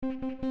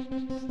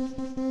This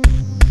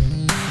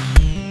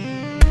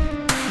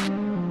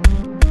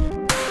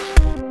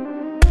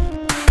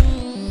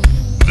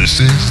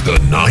is the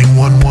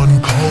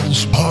 911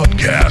 Calls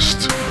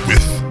podcast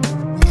with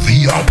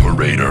the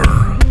operator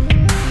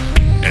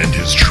and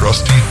his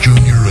trusty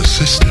junior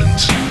assistant,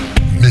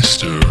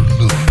 Mr.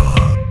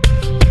 Luna.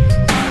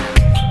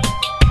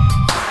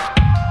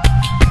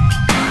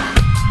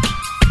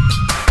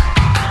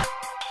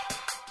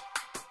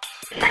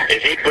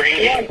 Is he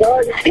breathing? Yeah,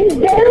 God. He's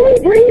barely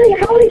breathing.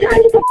 How many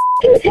times to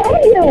f***ing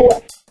tell you?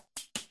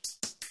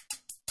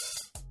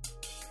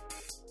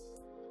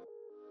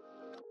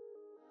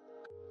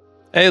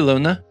 Hey,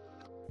 Luna.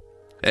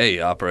 Hey,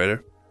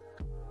 operator.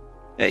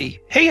 Hey,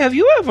 have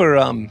you ever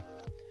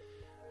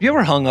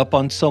hung up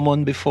on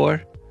someone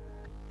before?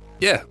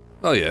 Yeah.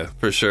 Oh, yeah,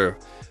 for sure.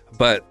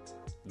 But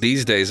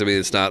these days, I mean,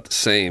 it's not the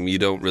same. You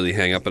don't really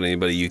hang up on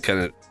anybody. You kind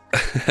of,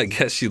 I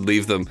guess you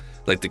leave them,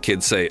 like the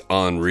kids say,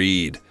 on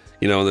read.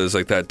 You know, there's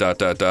like that ...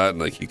 and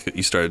like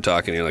you started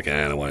talking, and you're like,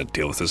 I don't want to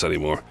deal with this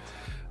anymore.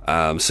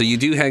 So you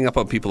do hang up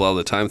on people all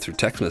the time through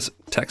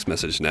text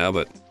message now,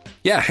 but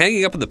yeah,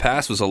 hanging up in the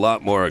past was a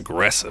lot more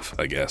aggressive,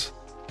 I guess.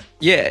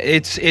 Yeah,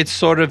 it's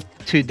sort of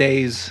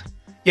today's.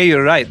 Yeah,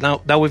 you're right.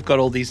 Now we've got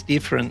all these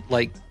different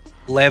like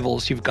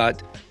levels. You've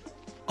got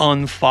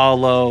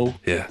unfollow,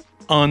 Yeah.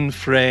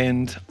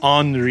 unfriend,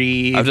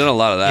 unread. I've done a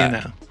lot of that. You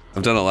know.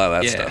 I've done a lot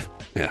of that Yeah. stuff.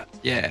 Yeah.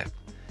 Yeah.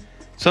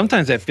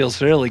 Sometimes that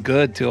feels really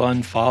good to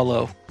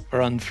unfollow or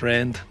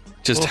unfriend.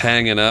 Just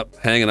hanging up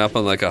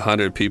on like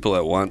 100 people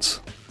at once.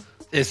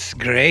 It's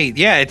great.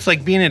 Yeah, it's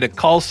like being at a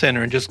call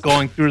center and just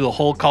going through the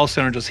whole call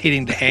center, just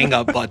hitting the hang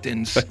up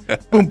buttons.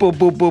 Boom, boom,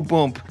 boom, boom,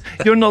 boom.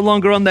 You're no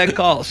longer on that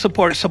call.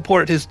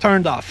 Support is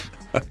turned off.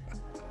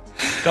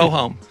 Go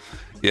home.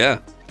 Yeah.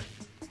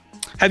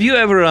 Have you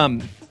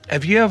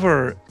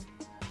ever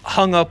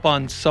hung up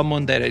on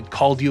someone that had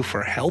called you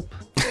for help?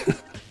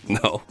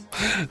 No.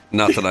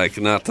 Not that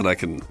I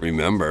can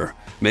remember.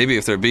 Maybe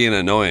if they're being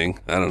annoying,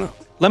 I don't know.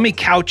 Let me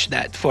couch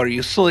that for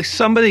you. So like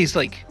somebody's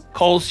like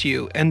calls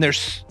you and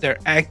they're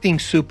acting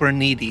super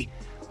needy.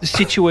 The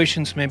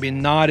situation's maybe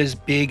not as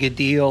big a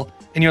deal,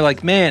 and you're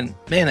like, man,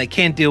 I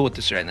can't deal with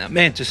this right now.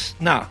 Man,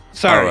 sorry.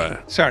 All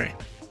right. Sorry.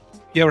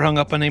 You ever hung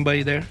up on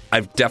anybody there?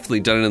 I've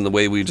definitely done it in the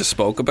way we just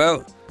spoke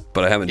about,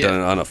 but I haven't Yeah.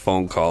 done it on a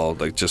phone call,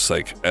 like just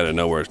like out of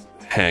nowhere,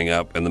 hang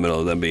up in the middle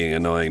of them being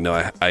annoying.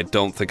 No, I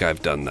don't think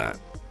I've done that.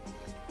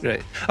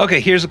 Right.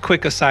 Okay, here's a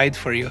quick aside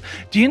for you.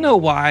 Do you know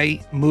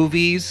why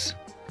movies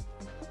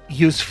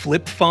use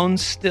flip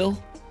phones still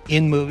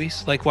in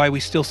movies? Like why we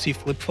still see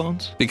flip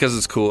phones? Because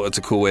it's cool. It's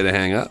a cool way to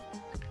hang up.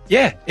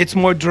 Yeah, it's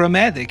more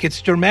dramatic.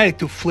 It's dramatic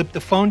to flip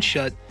the phone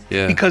shut.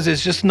 Yeah. Because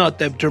it's just not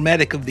the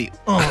dramatic of the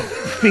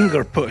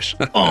finger push.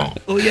 Oh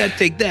yeah,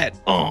 take that.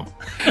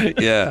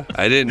 Yeah,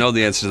 I didn't know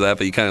the answer to that,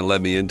 but you kind of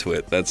led me into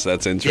it. That's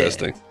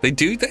interesting. They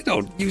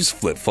don't use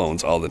flip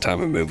phones all the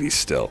time in movies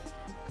still.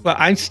 Well,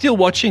 I'm still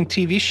watching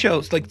TV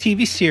shows, like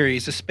TV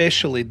series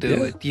especially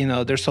do it. You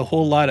know, there's a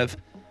whole lot of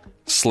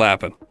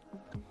Slapping.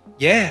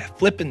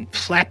 flipping,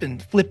 slapping,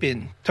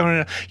 flipping,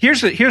 turning it.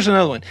 Here's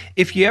another one.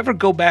 If you ever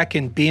go back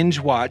and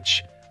binge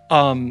watch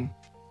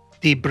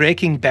the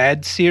Breaking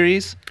Bad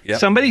series, Yep.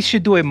 somebody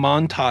should do a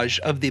montage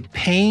of the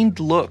pained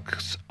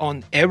looks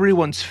on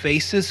everyone's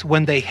faces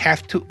when they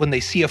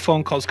see a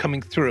phone call's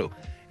coming through.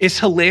 It's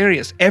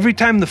hilarious. Every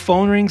time the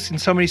phone rings in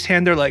somebody's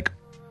hand, they're like,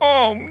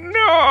 "Oh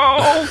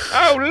no,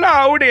 how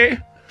loudy!"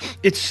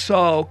 It's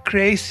so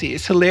crazy.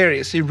 It's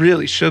hilarious. It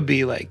really should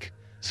be like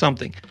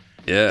something.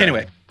 Yeah.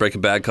 Anyway.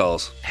 Breaking Bad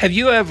calls. Have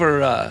you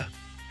ever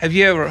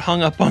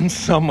hung up on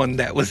someone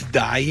that was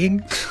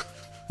dying?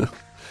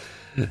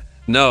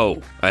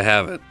 No, I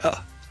haven't.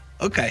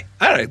 Okay.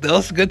 All right.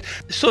 That's good.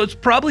 So it's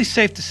probably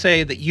safe to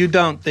say that you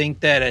don't think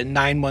that a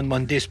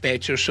 911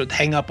 dispatcher should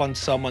hang up on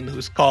someone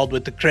who's called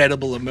with a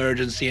credible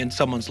emergency and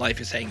someone's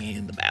life is hanging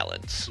in the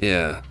balance.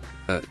 Yeah.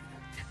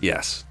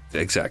 Yes,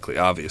 exactly.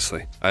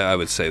 Obviously. I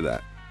would say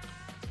that.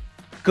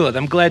 Good.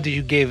 I'm glad that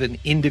you gave an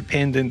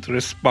independent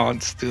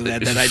response to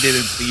that I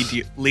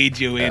didn't lead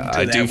you into that.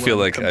 I do feel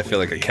one like a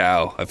completely.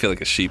 cow. I feel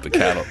like a sheep, a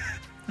cattle.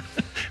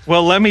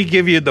 Well, let me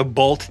give you the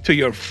bolt to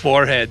your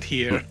forehead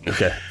here.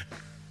 Okay.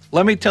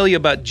 Let me tell you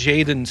about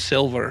Jaden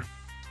Silver.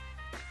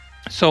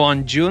 So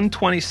on June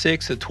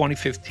 26th of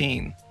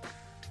 2015,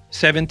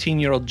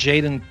 17-year-old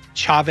Jaden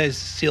Chavez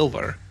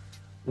Silver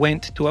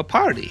went to a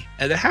party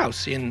at a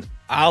house in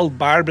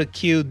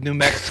Albuquerque, New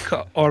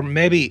Mexico, or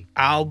maybe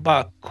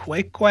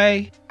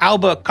Albuquerque?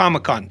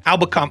 Albuquerque.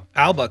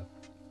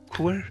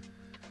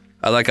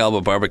 I like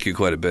Alba barbecue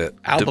quite a bit.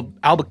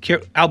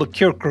 Albuquerque.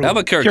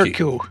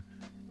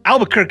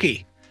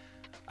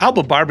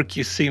 Alba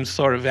barbecue seems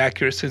sort of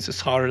accurate since it's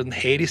hotter than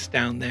Hades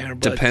down there.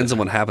 But, Depends on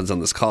what happens on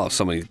this call. If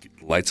somebody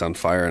lights on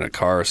fire in a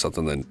car or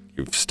something, then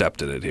you've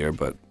stepped in it here.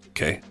 But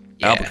okay,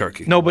 yeah.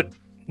 Albuquerque. No, but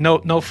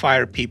no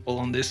fire people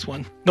on this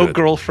one. No Good.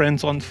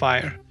 girlfriends on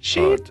fire.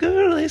 Shit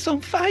girl is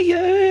on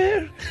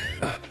fire.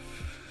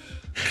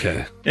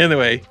 Okay.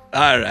 Anyway,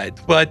 all right.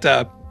 But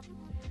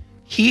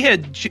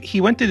he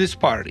went to this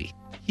party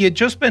he had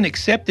just been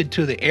accepted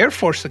to the Air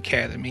Force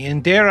Academy,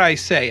 and dare I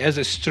say, as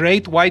a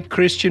straight white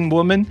Christian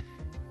woman,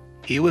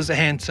 he was a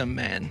handsome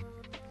man.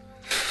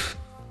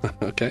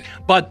 Okay.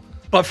 But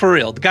for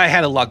real, the guy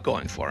had a lot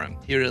going for him.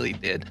 He really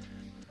did.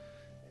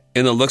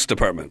 In the looks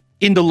department.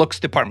 In the looks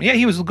department. Yeah,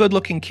 he was a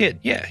good-looking kid.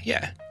 Yeah.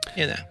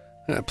 You know,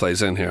 Yeah, it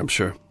plays in here, I'm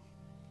sure.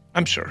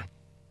 I'm sure.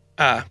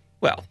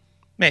 Well,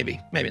 maybe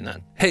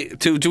not. Hey,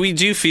 do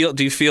you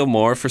feel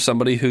more for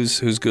somebody who's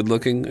good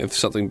looking if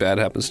something bad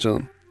happens to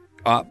them?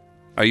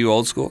 Are you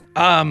old school?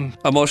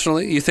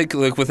 Emotionally, you think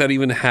like without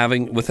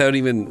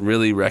even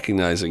really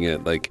recognizing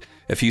it, like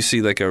if you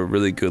see like a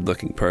really good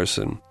looking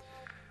person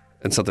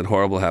and something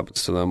horrible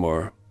happens to them,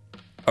 or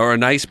a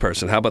nice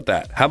person, how about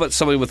that? How about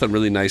somebody with a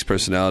really nice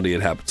personality,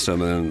 it happens to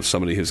them, and then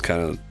somebody who's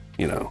kind of,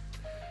 you know,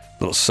 a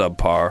little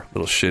subpar, a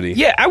little shitty?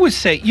 Yeah, I would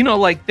say, you know,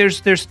 like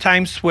there's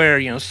times where,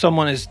 you know,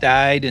 someone has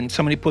died and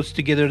somebody puts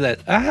together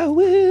that I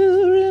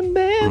will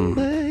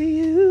remember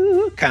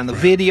you kind of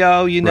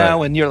video, you know,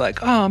 Right. and you're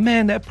like, oh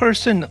man, that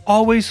person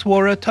always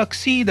wore a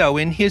tuxedo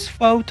in his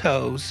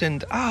photos,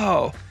 and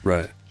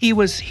Right. he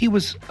was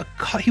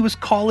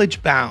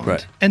college bound,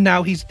 Right. and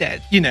now he's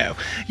dead. You know,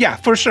 yeah,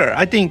 for sure.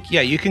 I think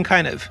you can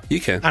kind of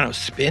You can. I don't know,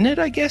 spin it,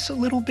 I guess, a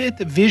little bit.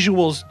 The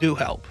visuals do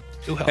help.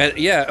 And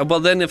yeah, well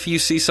then if you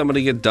see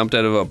somebody get dumped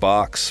out of a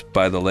box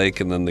by the lake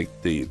and then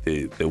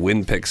the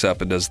wind picks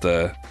up and does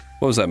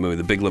what was that movie,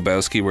 The Big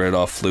Lebowski, where it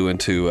all flew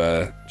into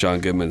John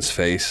Goodman's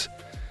face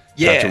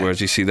Yeah.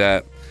 afterwards, you see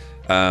that?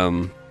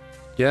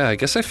 Yeah, I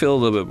guess I feel a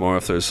little bit more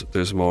if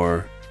there's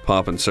more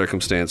pomp and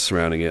circumstance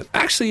surrounding it.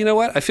 Actually, you know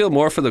what? I feel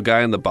more for the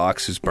guy in the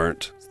box who's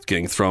burnt,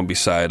 getting thrown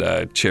beside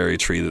a cherry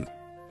tree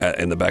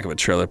in the back of a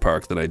trailer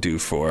park than I do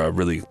for a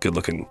really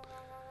good-looking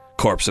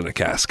corpse in a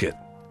casket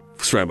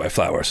surrounded by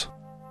flowers.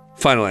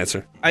 Final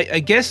answer. I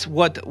guess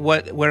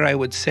where I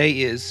would say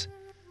is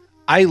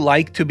I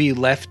like to be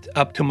left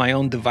up to my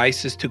own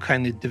devices to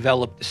kind of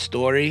develop the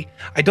story.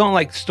 I don't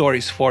like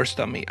stories forced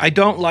on me. I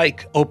don't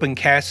like open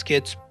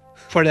caskets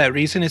for that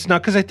reason. It's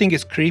not because I think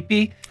it's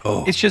creepy.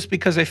 Oh. It's just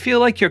because I feel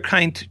like you're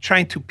trying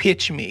to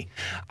pitch me.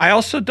 I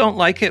also don't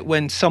like it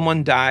when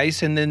someone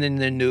dies and then in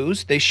the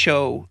news they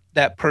show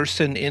that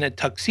person in a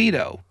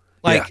tuxedo.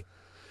 Like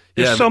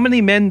there's Yeah. so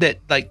many men that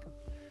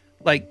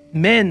like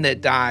men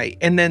that die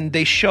and then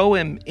they show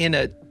him in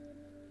a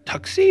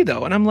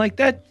tuxedo, and I'm like,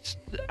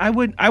 I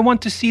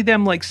want to see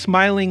them like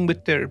smiling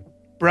with their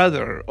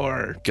brother,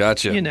 or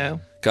Gotcha. you know.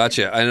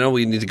 Gotcha. I know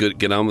we need to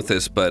get on with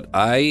this, but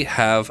I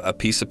have a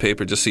piece of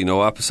paper, just so you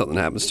know, if something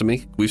happens to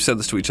me. We've said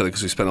this to each other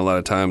because we spend a lot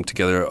of time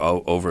together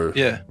over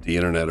the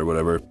internet or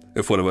whatever.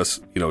 If one of us,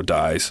 you know,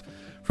 dies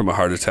from a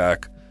heart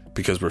attack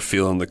because we're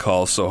feeling the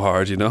call so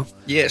hard, you know?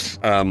 Yes.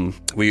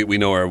 We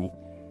know our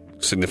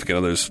significant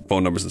others'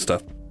 phone numbers and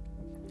stuff.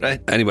 Right.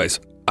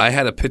 Anyways, I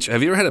had a picture.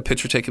 Have you ever had a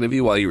picture taken of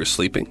you while you were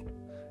sleeping?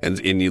 And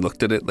you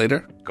looked at it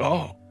later?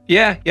 Oh.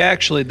 Yeah,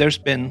 actually there's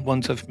been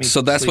ones of me.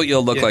 So that's what sleeping.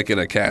 you'll look Yeah. like in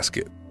a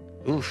casket.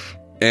 Oof.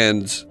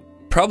 And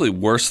probably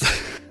worse than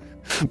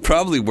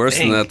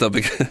that, though,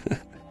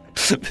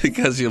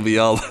 because you'll be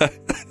all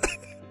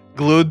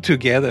Glued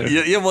together.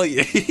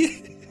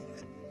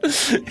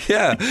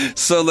 yeah.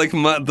 So like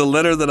the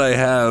letter that I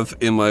have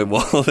in my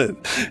wallet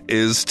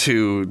is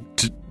to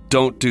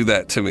don't do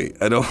that to me.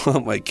 I don't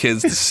want my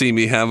kids to see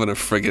me having a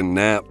friggin'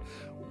 nap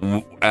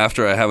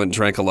after I haven't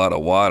drank a lot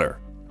of water.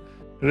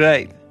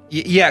 Right.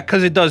 Yeah,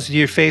 because it does.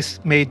 Your face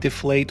may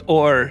deflate,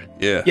 or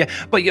Yeah.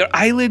 but your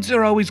eyelids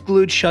are always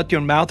glued shut.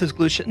 Your mouth is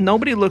glued shut.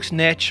 Nobody looks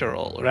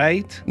natural,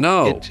 right?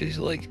 No. It's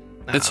like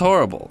no. It's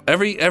horrible.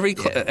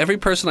 Every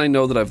person I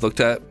know that I've looked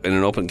at in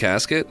an open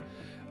casket,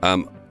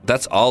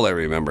 that's all I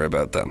remember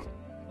about them.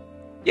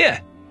 Yeah.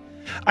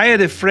 I had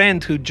a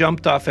friend who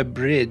jumped off a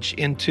bridge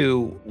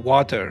into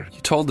water. You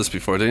told this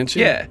before, didn't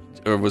you? Yeah.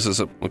 Or was this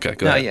okay?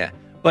 Go No, ahead. yeah.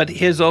 But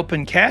his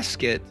open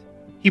casket,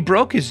 he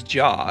broke his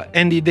jaw,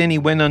 and then he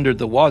went under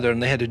the water,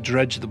 and they had to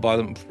dredge the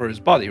bottom for his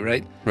body,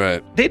 right?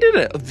 Right. They did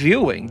a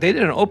viewing. They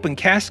did an open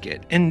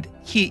casket, and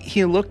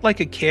he looked like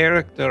a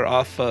character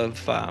off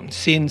of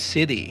Sin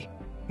City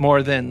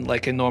more than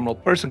like a normal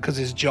person because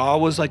his jaw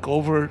was like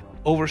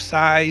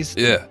oversized.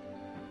 Yeah.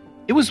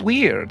 It was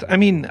weird. I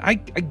mean, I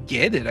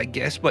get it, I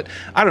guess, but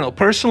I don't know.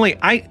 Personally,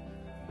 I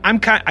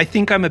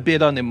think I'm a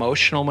bit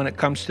unemotional when it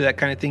comes to that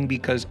kind of thing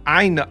because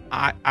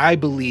I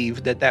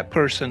believe that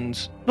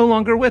person's no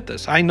longer with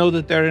us. I know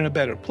that they're in a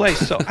better place,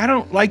 so I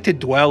don't like to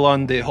dwell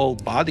on the whole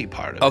body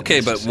part of it. Okay,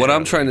 but what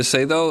I'm necessarily. trying to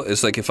say though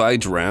is like if I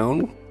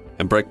drown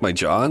and break my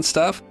jaw and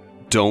stuff,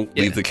 don't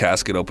leave the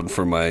casket open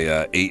for my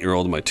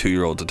 8-year-old and my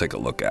 2-year-old to take a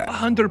look at.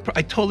 100%.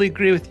 I totally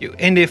agree with you.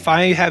 And if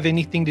I have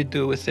anything to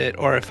do with it,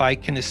 or if I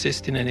can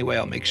assist in any way,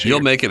 I'll make sure.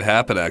 You'll make it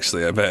happen,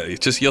 actually, I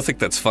bet. You'll think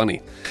that's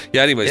funny.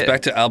 Yeah, anyways, back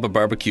to Alba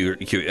Barbecue.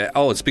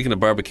 Oh, and speaking of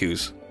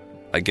barbecues,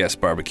 I guess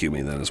barbecue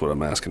me then is what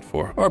I'm asking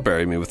for. Or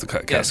bury me with the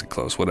casket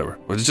closed, whatever.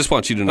 I just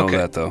want you to know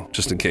that, though,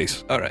 just in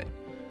case. All right.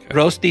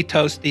 Roasty,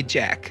 toasty,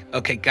 Jack.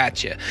 Okay,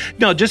 gotcha.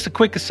 No, just a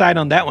quick aside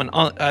on that one.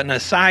 An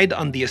aside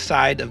on the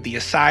aside of the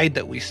aside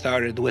that we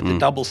started with the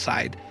double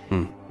side.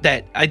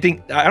 That I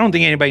don't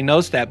think anybody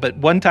knows that, but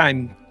one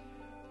time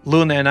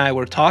Luna and I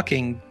were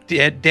talking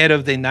dead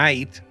of the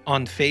night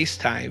on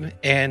FaceTime,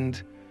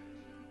 and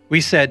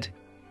we said,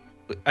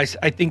 I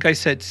think I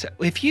said,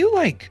 if you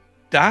like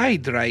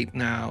died right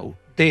now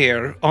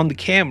there on the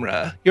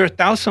camera, you're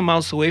 1,000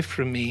 miles away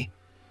from me.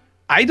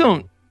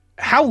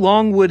 How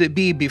long would it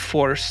be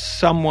before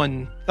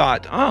someone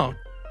thought, oh,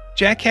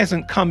 Jack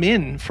hasn't come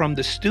in from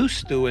the stew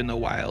in a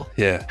while?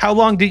 Yeah. How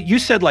long you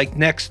said like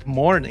next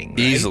morning, right?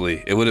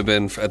 Easily. It would have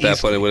been, at that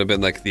point, it would have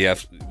been like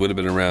would have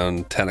been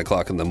around 10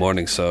 o'clock in the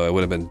morning. So I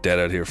would have been dead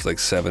out here for like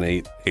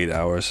 8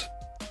 hours.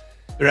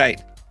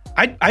 Right.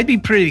 I'd be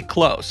pretty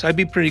close.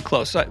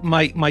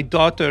 My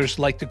daughters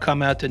like to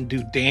come out and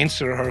do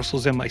dance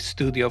rehearsals in my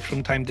studio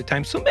from time to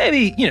time. So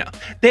maybe,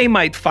 they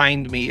might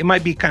find me. It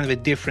might be kind of a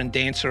different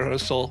dance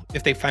rehearsal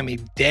if they find me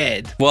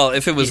dead. Well,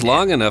 if it was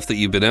long enough that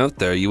you've been out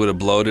there, you would have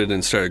bloated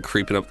and started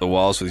creeping up the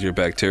walls with your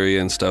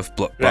bacteria and stuff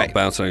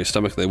bouncing on your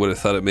stomach. They would have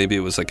thought maybe it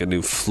was like a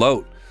new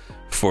float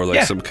for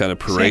like some kind of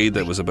parade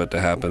that was about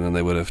to happen, and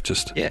they would have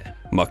just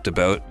mucked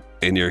about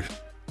in your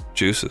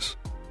juices.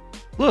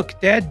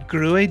 Look, Dad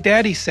grew a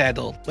daddy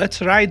saddle.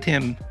 Let's ride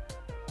him.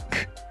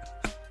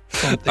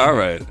 All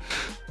right.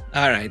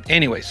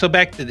 Anyway, so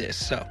back to this.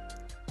 So,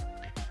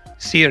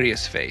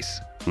 serious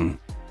face.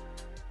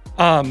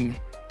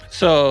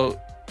 So,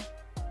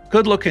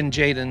 good-looking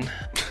Jayden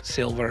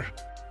Silver.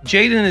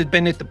 Jayden had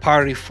been at the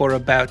party for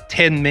about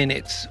 10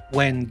 minutes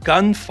when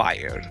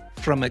gunfire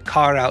from a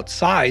car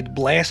outside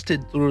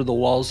blasted through the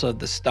walls of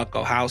the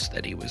stucco house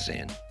that he was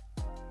in.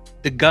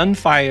 The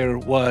gunfire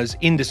was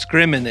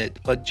indiscriminate,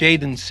 but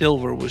Jayden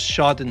Silver was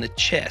shot in the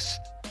chest.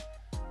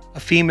 A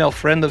female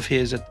friend of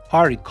his at the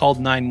party called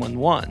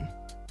 911.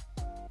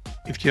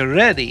 If you're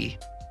ready,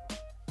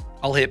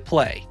 I'll hit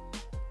play.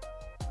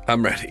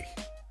 I'm ready.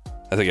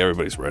 I think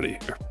everybody's ready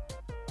here.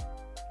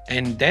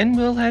 And then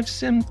we'll have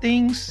some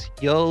things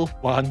you'll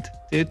want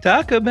to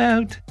talk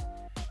about.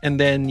 And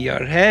then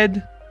your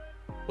head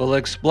will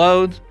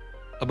explode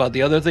about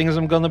the other things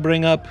I'm going to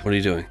bring up. What are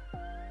you doing?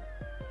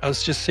 I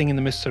was just singing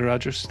the Mr.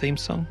 Rogers theme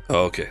song.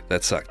 Oh, okay.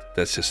 That sucked.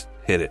 Let's just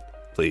hit it,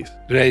 please.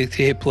 Ready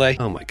to hit play?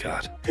 Oh, my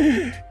God.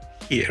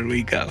 Here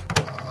we go.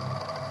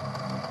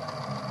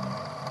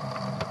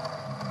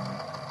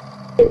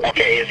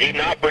 Okay, is he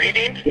not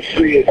breathing?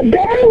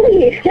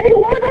 Barely. Take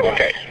one of us.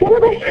 Okay. One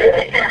of us.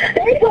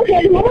 There you go,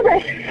 Jaden. One of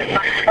us.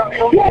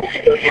 Yes.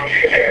 There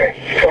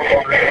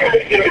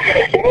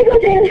you go,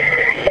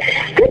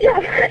 Jaden. Good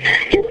job.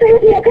 Just stay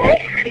with me,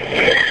 okay?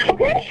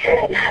 Okay?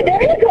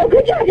 There you go.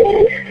 Good job,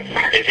 Jaden.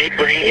 Is he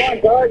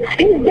breathing?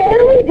 He's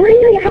barely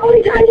breathing. How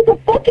many times did I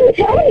fucking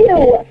tell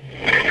you?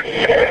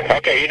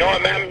 Okay, you know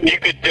what, ma'am? You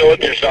could deal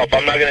with yourself.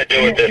 I'm not going to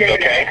deal with this,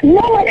 okay?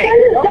 No, my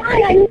friend is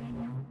dying.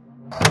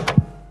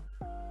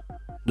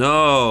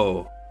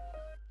 No.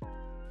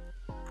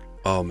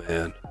 Oh,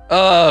 man.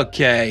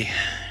 Okay.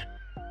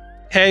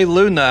 Hey,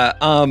 Luna,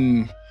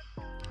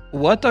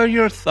 what are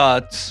your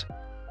thoughts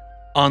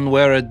on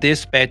where a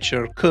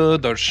dispatcher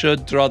could or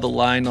should draw the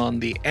line on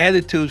the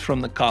attitude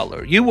from the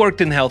caller? You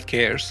worked in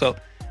healthcare, so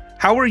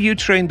how are you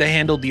trained to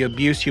handle the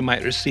abuse you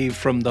might receive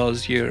from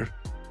those you're,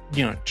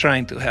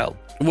 trying to help?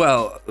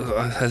 Well,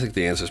 I think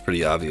the answer is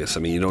pretty obvious. I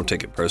mean, you don't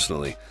take it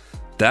personally.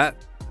 That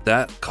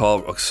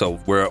call, so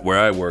where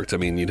I worked, I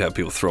mean, you'd have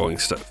people throwing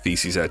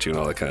feces at you and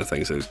all that kind of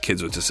things. There's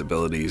kids with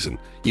disabilities, and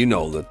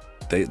that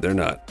they're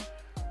not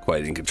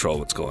quite in control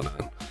of what's going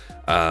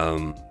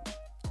on.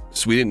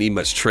 So we didn't need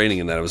much training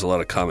in that. It was a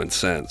lot of common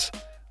sense.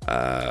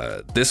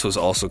 This was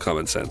also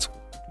common sense.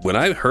 When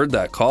I heard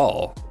that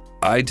call,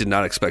 I did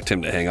not expect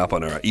him to hang up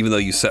on her, even though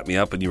you set me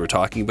up and you were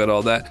talking about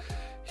all that.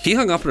 He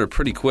hung up on her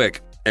pretty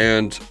quick,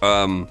 and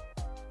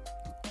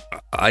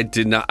I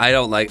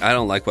don't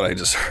like what I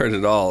just heard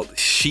at all.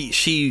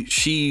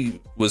 She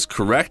was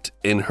correct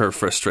in her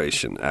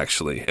frustration,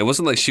 actually. It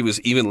wasn't like she was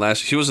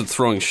she wasn't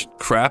throwing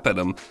crap at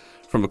him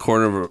from a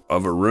corner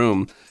of a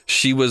room.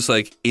 She was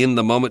like, in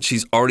the moment,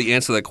 she's already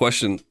answered that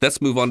question.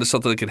 Let's move on to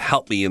something that can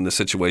help me in the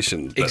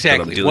situation. Exactly.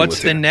 That I'm dealing What's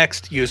with the here.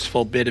 next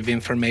useful bit of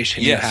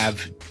information you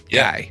have,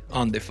 guy,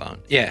 on the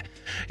phone? Yeah.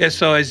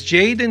 So as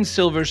Jayden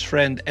Silver's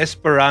friend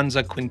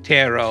Esperanza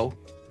Quintero,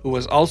 who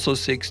was also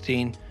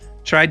 16,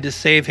 tried to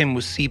save him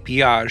with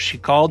CPR, she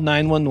called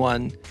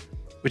 911,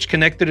 which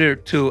connected her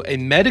to a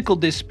medical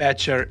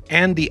dispatcher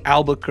and the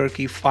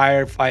Albuquerque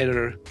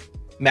firefighter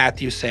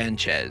Matthew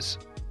Sanchez.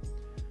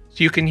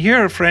 So you can hear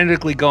her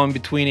frantically going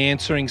between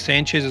answering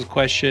Sanchez's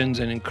questions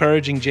and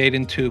encouraging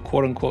Jayden to,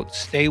 quote-unquote,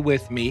 stay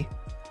with me.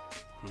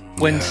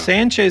 When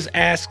Sanchez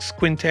asks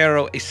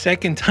Quintero a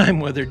second time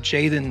whether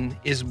Jayden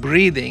is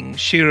breathing,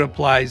 she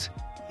replies,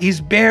 he's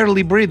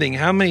barely breathing.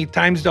 How many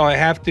times do I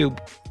have to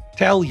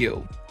tell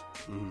you?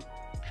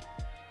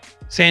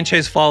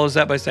 Sanchez follows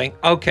up by saying,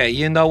 okay,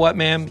 you know what,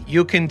 ma'am?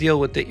 You can deal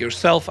with it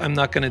yourself. I'm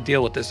not going to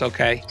deal with this,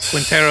 okay?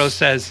 Quintero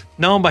says,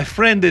 no, my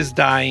friend is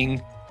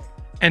dying,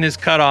 and is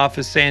cut off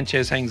as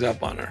Sanchez hangs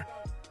up on her.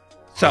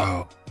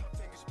 So,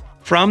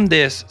 from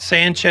this,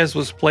 Sanchez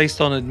was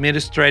placed on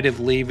administrative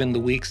leave in the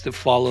weeks that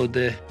followed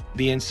the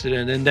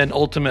incident, and then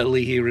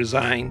ultimately he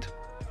resigned.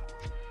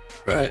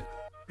 Right.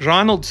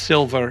 Ronald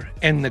Silver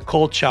and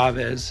Nicole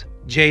Chavez,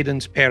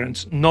 Jaden's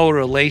parents, no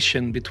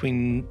relation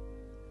between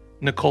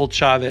Nicole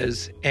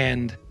Chavez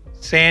and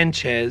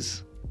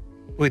Sanchez.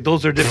 Wait,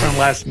 those are different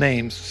last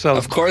names. So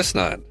Of course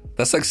not.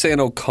 That's like saying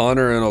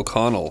O'Connor and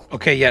O'Connell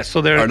okay, yeah, so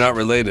they're are not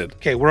related.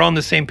 okay. We're on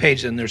the same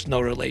page, and there's no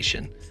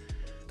relation.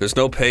 There's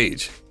no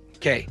page.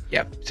 Okay,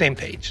 yeah, same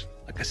page.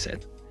 Like I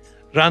said,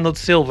 Ronald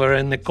Silver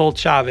and Nicole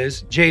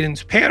Chavez,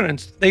 Jaden's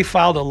parents, they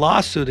filed a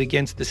lawsuit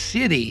against the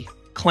city,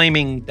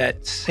 claiming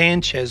that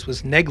Sanchez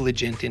was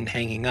negligent in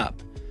hanging up.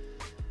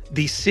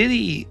 The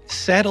city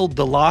settled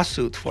the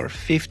lawsuit for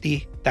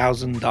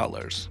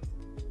 $50,000.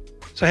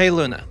 So, hey,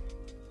 Luna,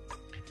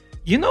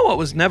 you know what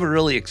was never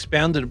really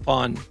expounded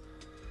upon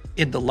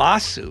in the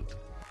lawsuit?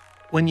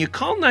 When you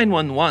call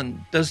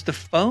 911, does the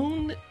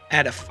phone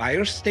at a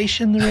fire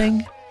station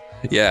ring?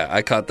 Yeah,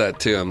 I caught that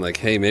too. I'm like,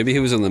 hey, maybe he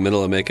was in the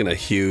middle of making a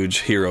huge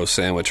hero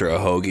sandwich or a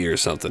hoagie or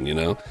something, you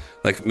know?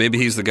 Like maybe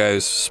he's the guy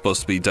who's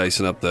supposed to be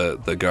dicing up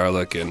the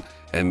garlic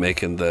and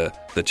making the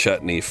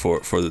chutney for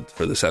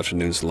this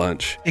afternoon's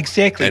lunch.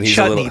 Exactly, And he's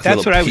chutney. That's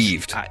little what I was.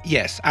 peeved.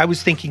 Yes, I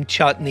was thinking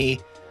chutney.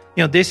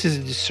 You know, this is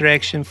a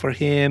distraction for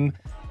him.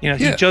 You know,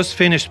 he Yeah. just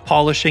finished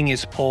polishing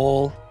his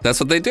pole. That's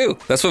what they do.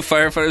 That's what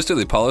firefighters do.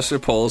 They polish their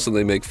poles and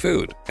they make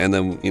food. And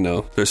then, you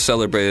know, they're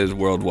celebrated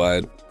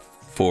worldwide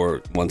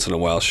for once in a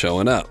while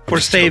showing up. I'm For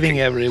just saving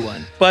joking.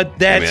 everyone. But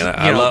that's, I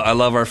mean, you know, I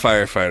love our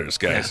firefighters,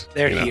 guys. Yeah,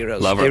 they're You know,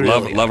 heroes. Love They our,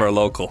 really love our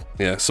local.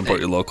 Yeah, support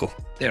your local.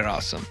 they're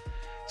awesome.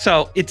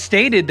 So it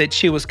stated that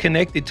she was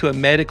connected to a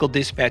medical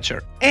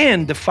dispatcher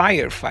and the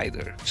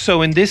firefighter.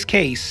 So in this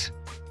case,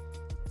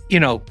 you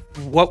know,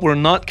 what we're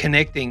not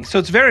connecting. So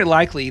it's very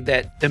likely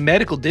that the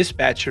medical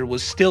dispatcher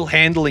was still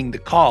handling the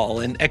call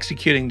and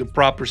executing the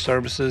proper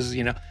services,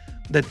 you know,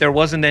 that there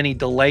wasn't any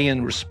delay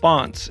in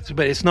response,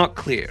 but it's not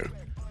clear.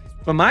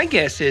 But my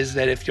guess is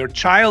that if your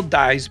child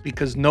dies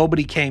because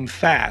nobody came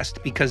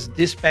fast, because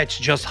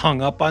dispatch just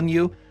hung up on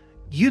you,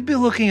 you'd be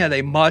looking at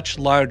a much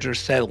larger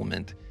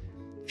settlement.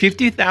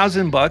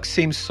 $50,000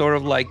 seems sort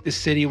of like the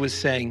city was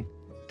saying,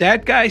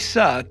 that guy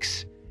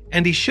sucks,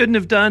 and he shouldn't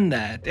have done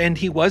that, and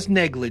he was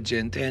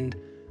negligent, and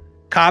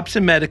cops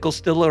and medical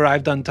still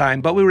arrived on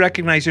time, but we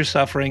recognize your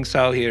suffering,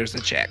 so here's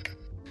a check.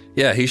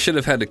 Yeah, he should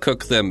have had to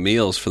cook them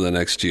meals for the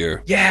next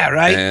year. Yeah,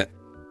 right?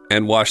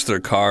 And wash their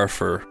car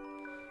for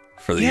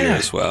the year Yeah.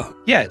 as well.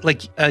 Yeah,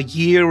 like a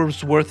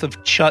year's worth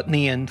of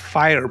chutney and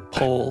fire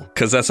pole.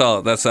 Because that's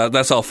all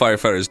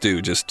firefighters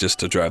do. Just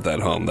to drive that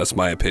home. That's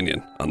my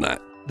opinion on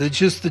that.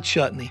 Just the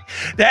chutney.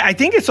 I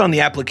think it's on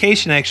the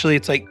application, actually.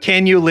 It's like,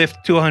 can you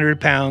lift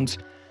 200 pounds?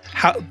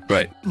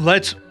 Right.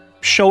 Let's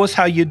show us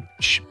how you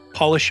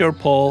polish your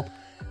pole.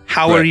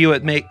 How Right. are you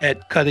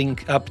at cutting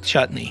up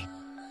chutney?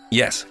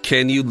 Yes.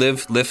 Can you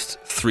lift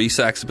 3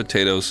 sacks of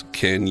potatoes?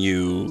 Can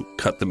you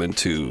cut them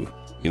into,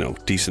 you know,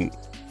 decent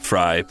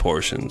fry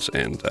portions?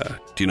 And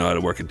do you know how to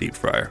work a deep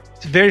fryer?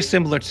 It's very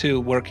similar to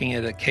working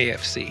at a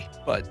KFC,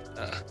 but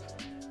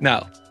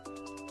no.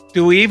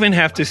 Do we even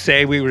have to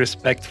say we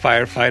respect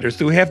firefighters?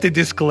 Do we have to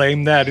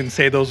disclaim that and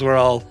say those were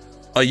all?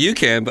 Oh, you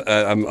can, but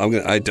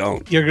I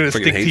don't. You're gonna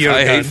Freaking stick to your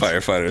I hate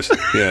guns. firefighters.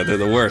 Yeah, they're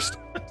the worst.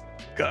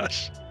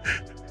 Gosh.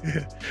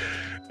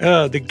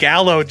 The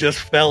gallows just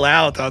fell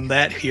out on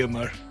that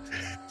humor.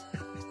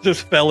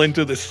 Just fell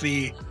into the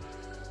sea.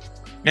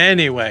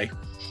 Anyway.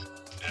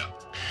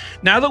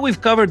 Now that we've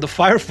covered the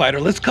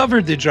firefighter, let's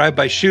cover the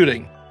drive-by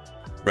shooting.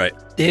 Right.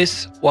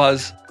 This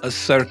was a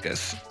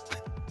circus.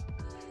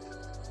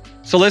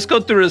 So let's go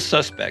through the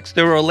suspects.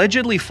 There were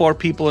allegedly 4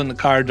 people in the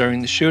car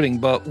during the shooting,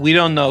 but we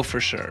don't know for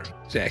sure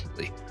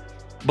exactly.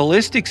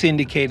 Ballistics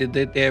indicated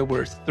that there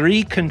were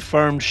 3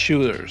 confirmed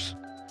shooters.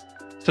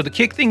 So to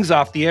kick things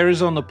off, the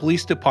Arizona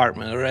Police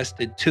Department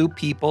arrested 2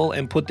 people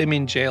and put them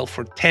in jail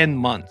for 10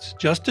 months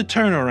just to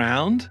turn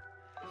around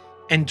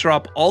and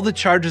drop all the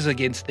charges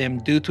against them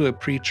due to a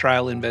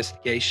pretrial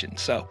investigation.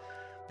 So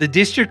the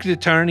district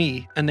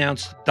attorney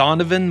announced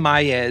Donovan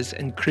Maez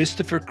and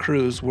Christopher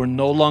Cruz were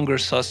no longer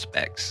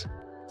suspects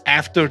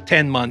after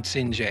 10 months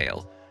in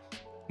jail.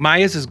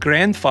 Maez's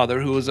grandfather,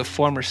 who was a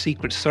former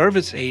Secret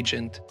Service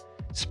agent,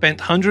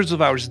 spent hundreds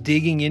of hours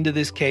digging into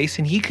this case,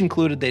 and he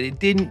concluded that it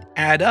didn't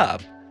add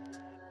up.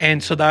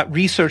 And so that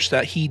research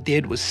that he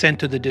did was sent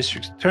to the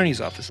district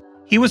attorney's office.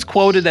 He was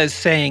quoted as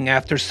saying,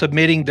 after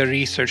submitting the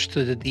research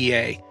to the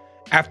DA,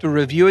 after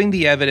reviewing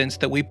the evidence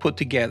that we put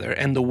together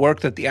and the work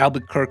that the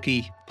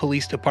Albuquerque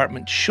Police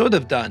Department should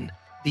have done,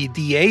 the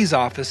DA's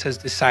office has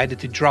decided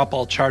to drop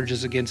all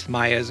charges against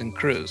Maez and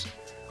Cruz.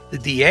 The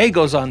DA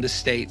goes on to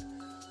state,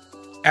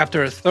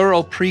 after a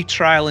thorough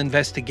pre-trial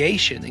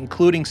investigation,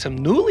 including some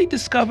newly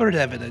discovered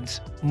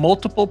evidence,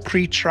 multiple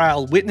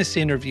pre-trial witness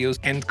interviews,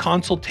 and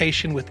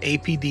consultation with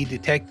APD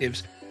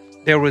detectives,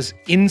 there was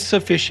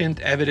insufficient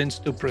evidence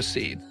to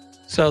proceed.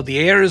 So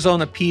the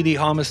Arizona PD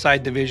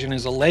Homicide Division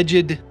is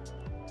alleged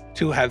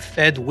to have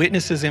fed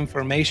witnesses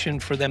information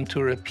for them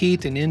to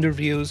repeat in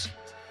interviews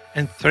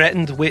and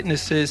threatened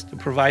witnesses to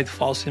provide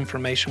false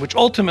information, which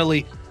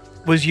ultimately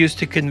was used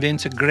to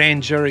convince a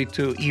grand jury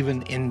to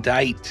even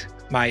indict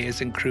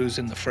Maez and Cruz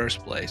in the first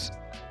place.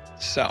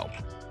 So,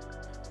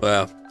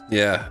 Well,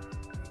 yeah,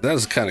 that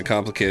was kind of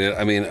complicated.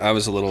 I mean, I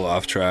was a little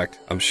off track.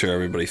 I'm sure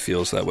everybody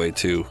feels that way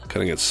too.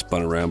 Kind of gets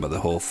spun around by the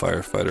whole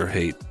firefighter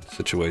hate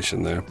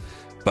situation there.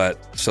 But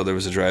so there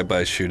was a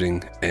drive-by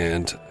shooting,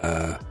 and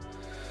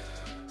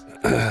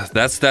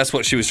that's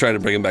what she was trying to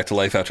bring him back to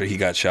life after he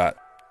got shot.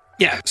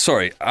 Yeah.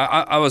 Sorry,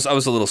 I was a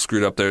little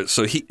screwed up there.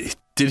 So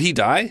did he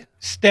die?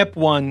 Step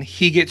one,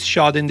 he gets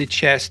shot in the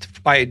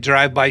chest by a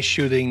drive-by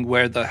shooting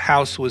where the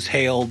house was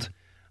hailed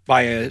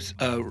by a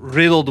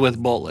riddled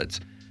with bullets.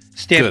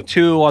 Step Good.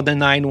 2 on the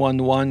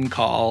 911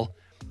 call,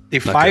 the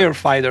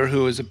firefighter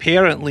who is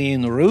apparently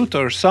en route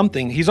or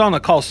something, he's on a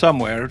call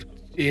somewhere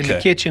in the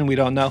kitchen, we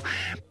don't know,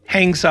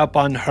 hangs up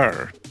on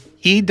her.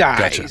 He dies.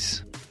 Gotcha.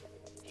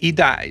 He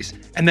dies.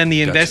 And then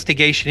the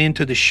investigation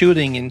into the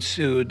shooting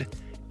ensued,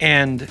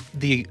 and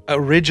the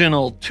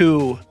original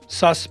 2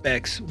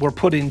 suspects were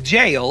put in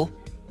jailed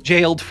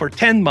for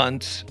 10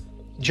 months,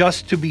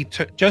 just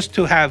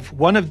to have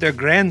one of their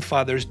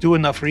grandfathers do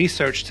enough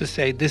research to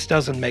say this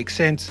doesn't make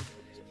sense.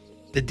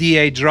 The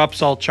DA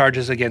drops all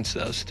charges against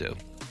those 2.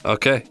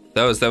 Okay,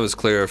 that was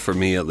clearer for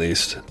me at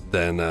least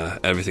than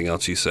everything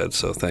else you said.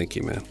 So thank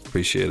you, man.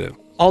 Appreciate it.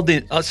 All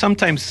the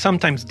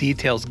sometimes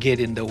details get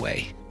in the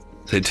way.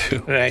 They do.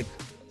 Right?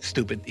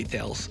 Stupid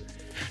details.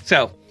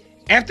 So,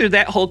 after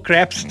that whole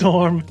crap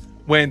storm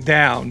went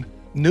down,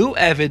 new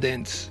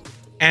evidence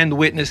and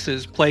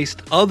witnesses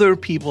placed other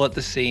people at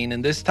the scene,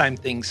 and this time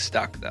things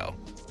stuck, though.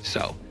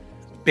 So,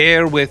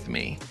 bear with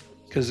me,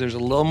 because there's a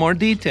little more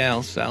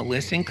details, so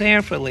listen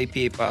carefully,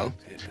 people.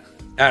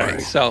 All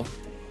right, so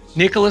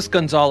Nicholas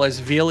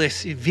Gonzalez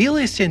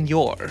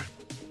Villaseñor,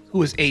 who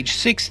was age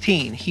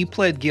 16, he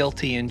pled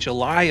guilty in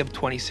July of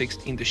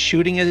 2016 to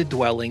shooting at a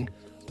dwelling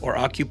or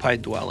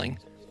occupied dwelling,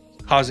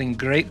 causing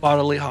great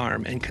bodily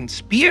harm and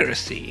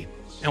conspiracy,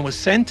 and was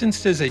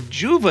sentenced as a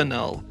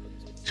juvenile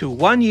to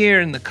 1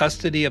 year in the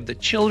custody of the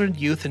Children,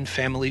 Youth, and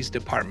Families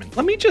Department.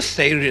 Let me just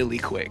say really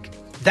quick,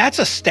 that's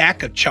a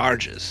stack of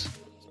charges.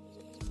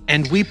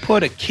 And we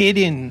put a kid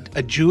in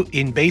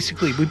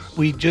basically,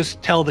 we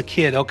just tell the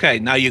kid, okay,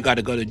 now you got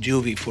to go to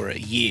juvie for a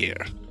year.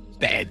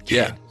 Bad kid.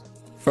 Yeah.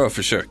 For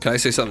sure. Can I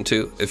say something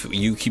too? If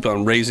you keep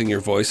on raising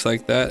your voice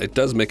like that, it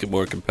does make it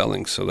more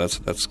compelling. So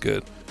that's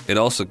good. It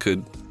also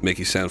could make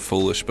you sound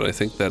foolish, but I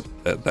think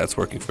that's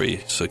working for you.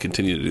 So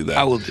continue to do that.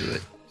 I will do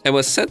it. And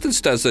was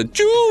sentenced as a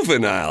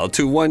juvenile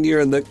to 1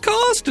 year in the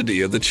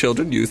custody of the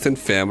Children, Youth, and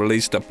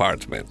Families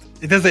Department.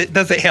 Does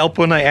it help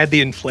when I add the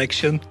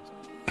inflection?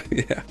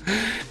 Yeah.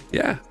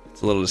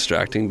 It's a little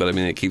distracting, but I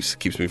mean, it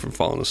keeps me from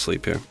falling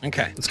asleep here.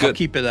 Okay. It's good. I'll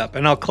keep it up,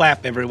 and I'll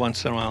clap every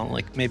once in a while,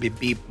 like maybe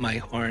beep my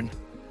horn.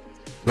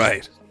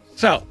 Right.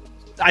 So,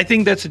 I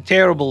think that's a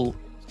terrible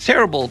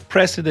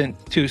precedent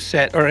to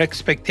set, or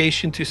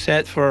expectation to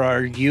set for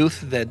our youth,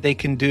 that they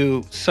can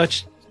do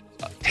such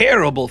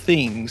terrible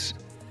things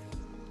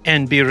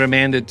and be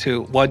remanded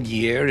to 1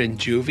 year in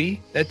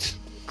juvie. That's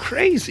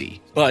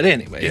crazy. But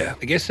anyway,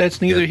 I guess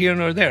that's neither here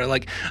nor there.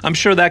 Like, I'm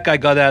sure that guy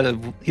got out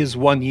of his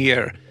 1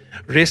 year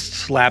wrist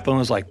slap and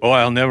was like, "Boy,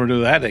 I'll never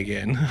do that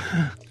again."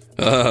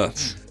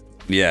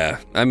 Yeah,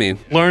 I mean,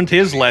 learned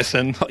his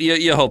lesson.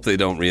 You hope they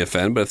don't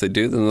reoffend, but if they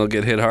do, then they'll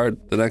get hit hard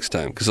the next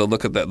time, because they'll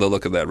look at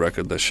that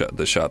record, the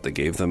shot they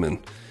gave them, and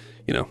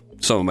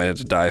someone might have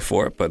to die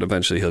for it, but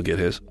eventually he'll get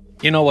his.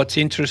 You know what's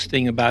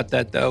interesting about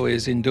that, though,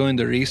 is in doing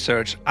the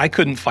research, I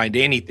couldn't find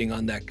anything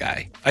on that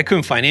guy. I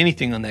couldn't find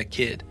anything on that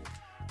kid,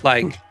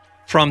 like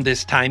from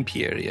this time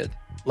period.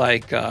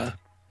 Like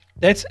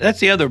that's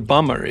the other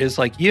bummer, is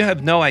like you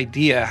have no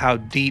idea how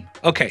deep.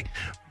 Okay.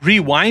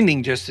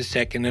 Rewinding just a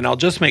second, and I'll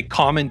just make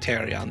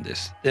commentary on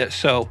this.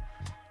 So,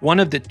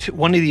 one of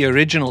the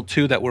original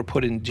 2 that were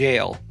put in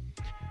jail,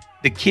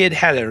 the kid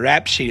had a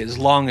rap sheet as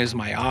long as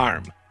my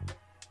arm.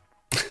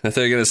 I thought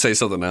you were going to say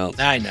something else.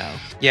 I know.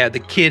 Yeah, the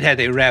kid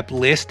had a rap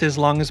list as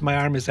long as my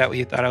arm. Is that what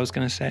you thought I was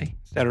going to say?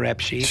 Is that a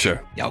rap sheet?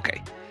 Sure. Yeah.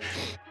 Okay.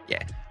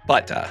 Yeah,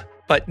 but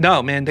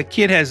no, man, the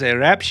kid has a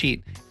rap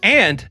sheet,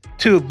 and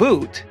to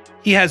boot,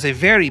 he has a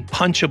very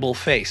punchable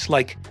face.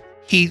 Like.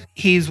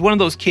 He's one of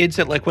those kids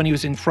that, like, when he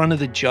was in front of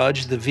the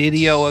judge, the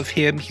video of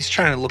him, he's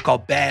trying to look all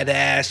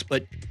badass,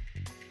 but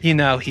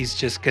he's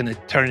just gonna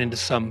turn into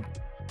some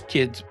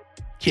kid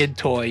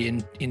toy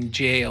in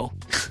jail.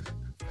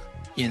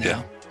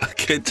 Yeah, a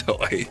kid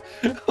toy.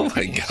 Oh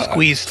my god,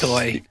 squeeze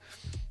toy.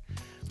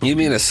 You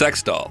mean a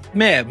sex doll?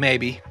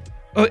 Maybe.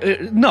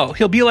 No,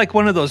 he'll be like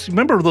one of those.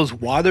 Remember those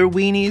water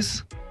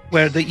weenies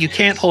where that you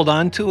can't hold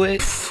on to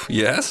it?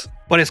 Yes.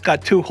 But it's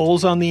got 2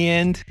 holes on the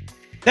end.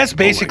 That's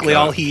basically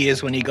all he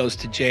is when he goes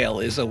to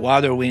jail, is a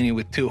water weenie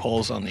with 2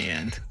 holes on the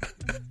end.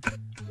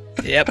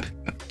 Yep.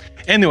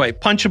 Anyway,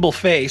 punchable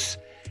face.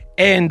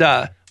 And,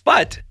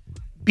 but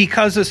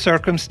because of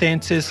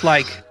circumstances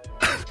like,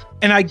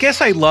 and I guess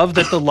I love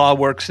that the law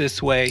works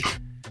this way.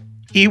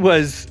 He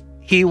was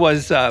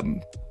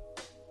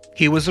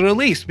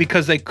released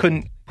because they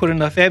couldn't put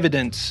enough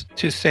evidence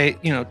to say,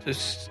 to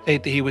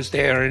state that he was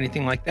there or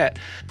anything like that.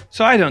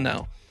 So I don't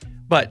know.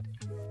 But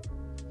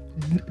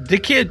the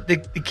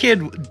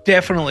kid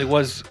definitely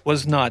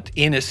was not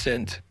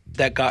innocent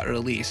that got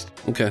released.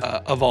 Okay.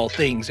 Of all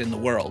things in the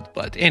world.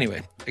 But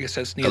anyway, I guess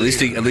that's neither.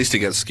 At least he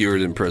got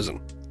skewered in prison.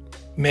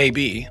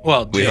 Maybe.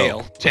 Well,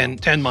 jail.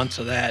 10 months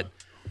of that.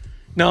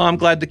 No, I'm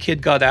glad the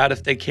kid got out.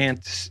 If they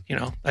can't,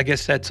 I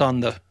guess that's on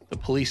the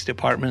police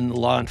department and the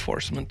law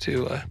enforcement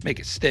to make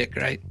it stick,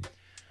 right?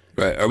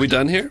 Right. Are we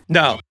done here?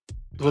 No.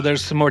 Well,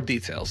 there's some more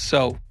details.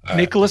 So,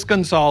 Nicholas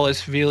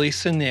Gonzalez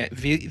Villaseñor,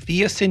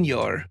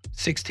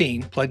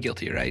 16, pled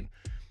guilty, right?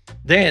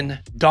 Then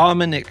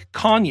Dominic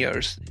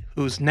Conyers,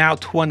 who's now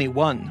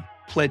 21,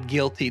 pled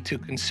guilty to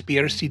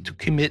conspiracy to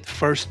commit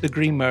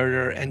first-degree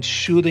murder and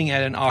shooting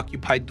at an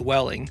occupied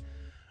dwelling,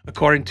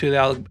 according to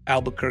the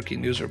Albuquerque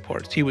News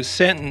reports. He was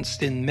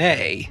sentenced in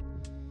May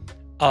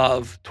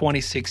of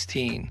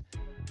 2016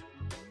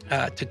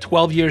 to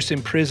 12 years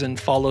in prison,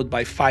 followed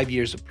by 5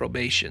 years of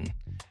probation.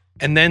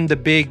 And then the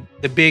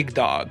big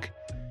dog,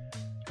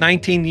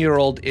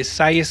 19-year-old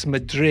Isaias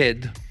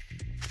Madrid,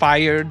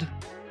 fired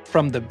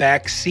from the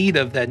back seat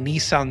of the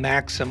Nissan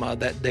Maxima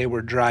that they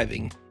were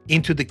driving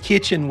into the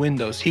kitchen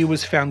windows. He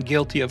was found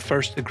guilty of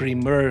first-degree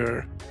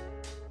murder.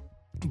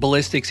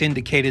 Ballistics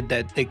indicated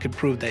that they could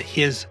prove that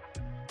his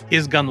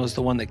gun was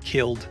the one that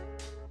killed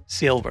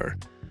Silver.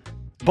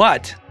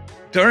 But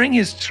during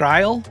his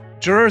trial,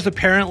 jurors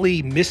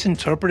apparently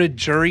misinterpreted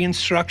jury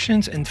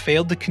instructions and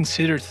failed to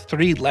consider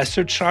 3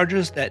 lesser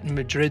charges that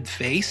Madrid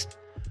faced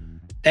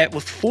that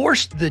would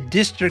force the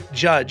district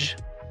judge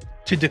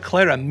to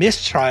declare a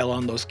mistrial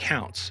on those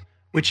counts,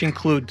 which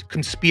include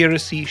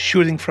conspiracy,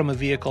 shooting from a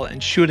vehicle,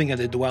 and shooting at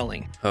a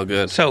dwelling. Oh,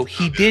 good. So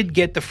he did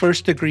get the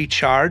first-degree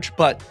charge,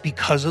 but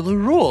because of the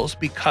rules,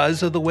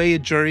 because of the way a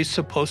jury's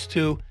supposed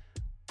to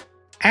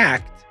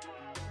act,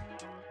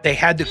 they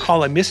had to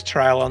call a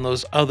mistrial on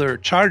those other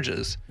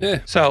charges.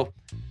 Yeah. So,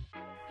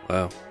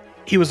 wow.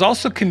 He was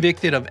also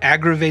convicted of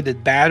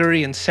aggravated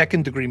battery and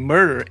second-degree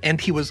murder,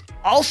 and he was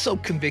also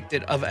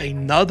convicted of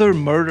another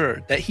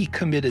murder that he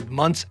committed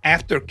months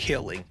after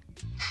killing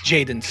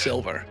Jaden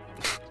Silver.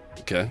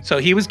 Okay. So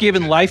he was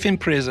given life in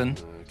prison,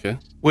 Okay.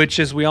 which,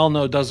 as we all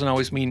know, doesn't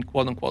always mean,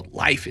 quote-unquote,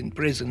 life in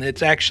prison.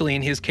 It's actually,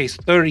 in his case,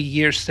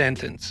 30-year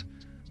sentence,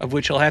 of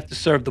which he'll have to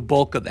serve the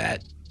bulk of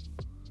that.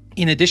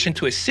 In addition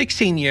to a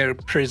 16-year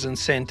prison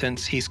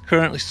sentence, he's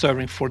currently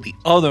serving for the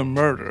other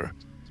murder.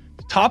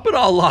 To top it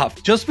all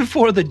off, just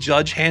before the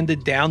judge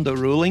handed down the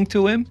ruling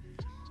to him,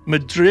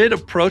 Madrid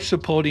approached the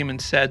podium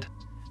and said,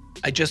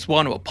 "I just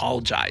want to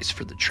apologize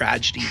for the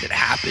tragedy that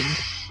happened,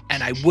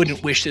 and I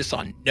wouldn't wish this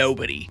on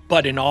nobody.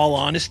 But in all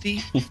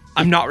honesty,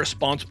 I'm not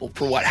responsible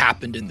for what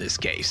happened in this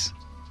case."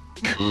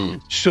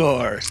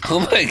 Sure. Oh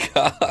my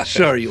God.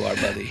 Sure you are,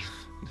 buddy.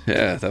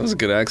 Yeah, that was a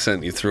good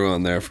accent you threw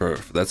on there for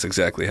that's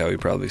exactly how he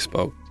probably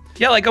spoke.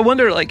 Yeah, like I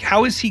wonder, like,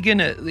 how is he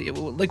gonna,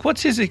 like,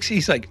 what's his,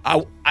 he's like,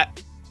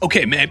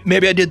 okay,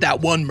 maybe I did that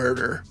one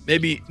murder.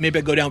 Maybe I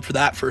go down for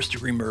that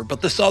first-degree murder.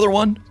 But this other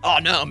one, oh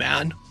no,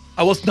 man,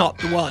 I was not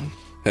the one.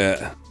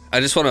 Yeah.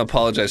 I just want to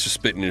apologize for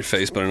spitting in your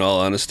face, but in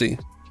all honesty,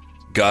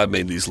 God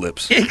made these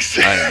lips.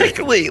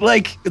 Exactly.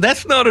 Like,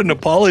 that's not an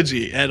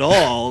apology at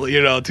all,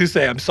 to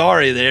say, I'm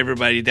sorry that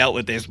everybody dealt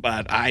with this,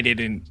 but I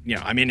didn't,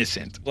 I'm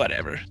innocent.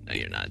 Whatever. No,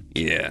 you're not.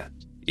 Yeah.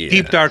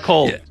 Deep, dark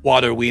hole. Yeah.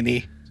 Water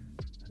weenie.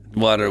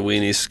 Water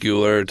weenie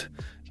skewered.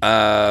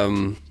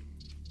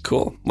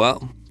 Cool.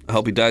 Well, I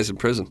hope he dies in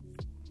prison.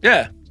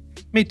 Yeah.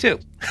 Me too.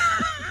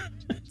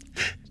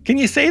 Can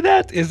you say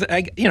that?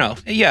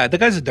 Yeah, the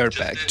guy's a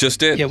dirtbag.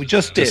 Just did. Yeah, we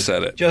just did. Just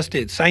said it. Just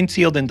did. Signed,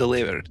 sealed, and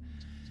delivered.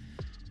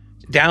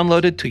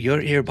 Downloaded to your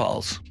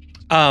earballs.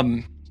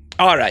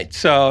 All right,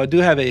 so I do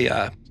have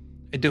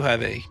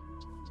a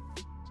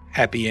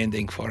happy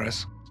ending for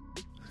us.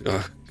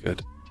 Oh,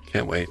 good.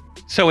 Can't wait.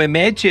 So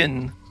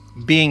imagine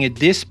being a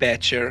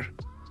dispatcher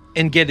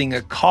and getting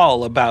a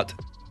call about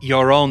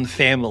your own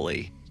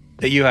family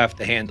that you have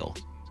to handle.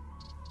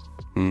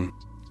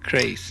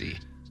 Crazy.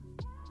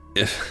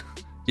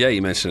 Yeah,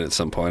 you mentioned it at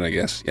some point, I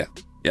guess. Yeah.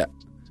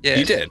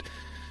 You did.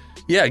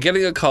 Yeah,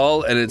 getting a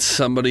call and it's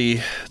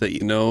somebody that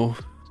you know.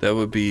 That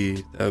would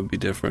be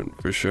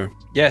different for sure.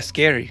 Yeah,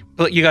 scary.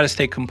 But you got to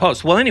stay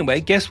composed. Well,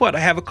 anyway, guess what? I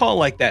have a call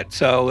like that.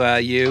 So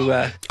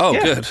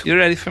good. You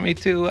ready for me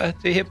to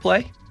hit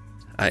play?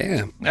 I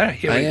am. All right,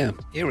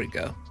 here we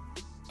go.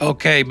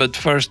 Okay, but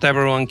first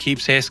everyone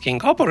keeps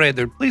asking,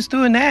 operator, please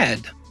do an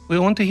ad. We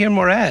want to hear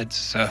more ads.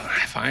 So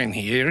fine,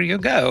 here you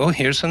go.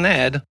 Here's an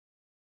ad.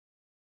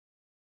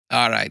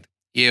 All right,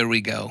 here we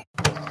go.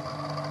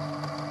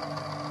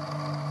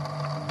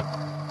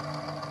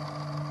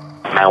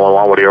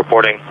 911, what are you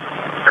reporting?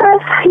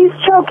 Chris, he's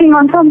choking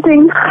on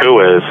something. Who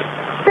is?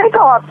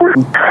 Jacob.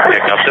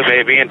 Pick up the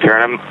baby and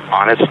turn him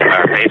on his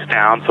face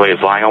down so he's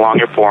lying along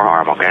your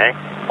forearm, okay?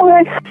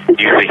 Okay.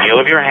 Use the heel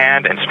of your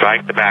hand and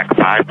strike the back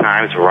 5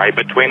 times right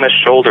between the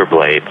shoulder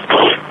blades.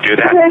 Do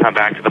that and come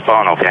back to the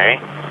phone, okay?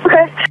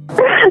 Okay.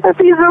 A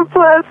piece of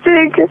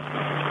plastic.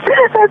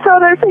 That's how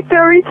they think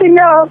they're reaching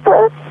out.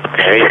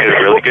 Okay, you did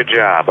a really good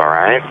job, all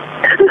right?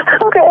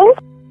 Okay.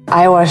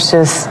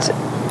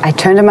 I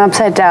turned him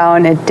upside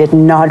down. It did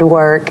not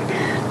work.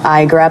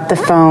 I grabbed the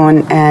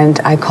phone and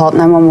I called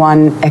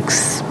 911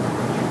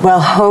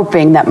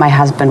 hoping that my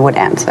husband would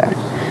answer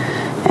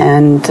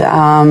and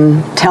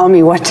tell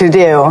me what to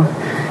do.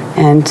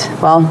 And,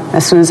 well,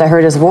 as soon as I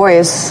heard his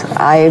voice,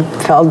 I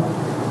felt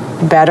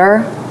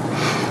better.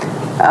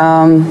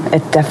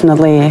 It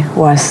definitely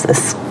was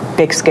a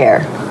big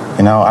scare.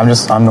 You know,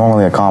 I'm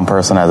normally a calm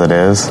person as it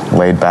is,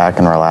 laid back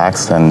and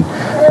relaxed. And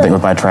I think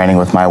with my training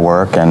with my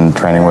work and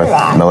training with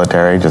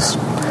military, just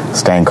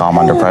staying calm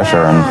under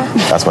pressure, and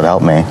that's what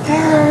helped me.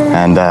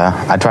 And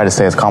I try to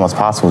stay as calm as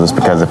possible, just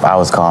because if I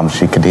was calm,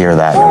 she could hear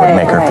that. It would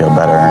make her feel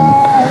better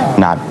and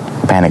not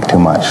panic too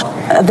much.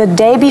 The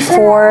day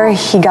before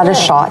he got his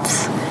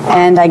shots,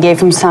 and I gave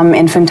him some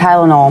infant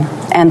Tylenol,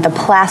 and the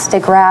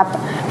plastic wrap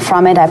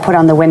from it I put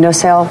on the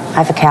windowsill.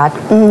 I have a cat,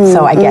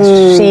 so I guess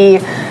she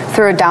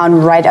threw it down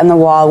right on the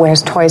wall where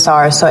his toys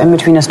are, so in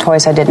between his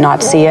toys I did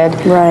not see it.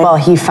 Right. Well,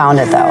 he found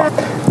it though.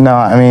 No,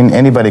 I mean,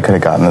 anybody could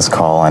have gotten this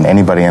call, and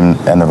anybody in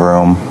the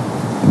room,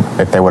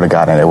 if they would have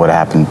gotten it, it would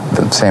have happened,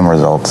 the same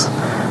results.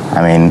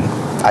 I mean,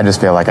 I just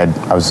feel like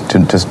I was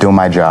just doing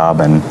my job,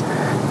 and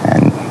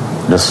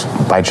just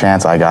by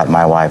chance I got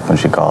my wife when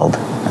she called.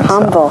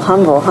 Humble,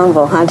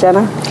 huh,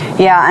 Jenna?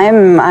 Yeah,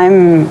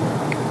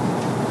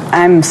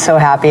 I'm so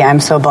happy. I'm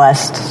so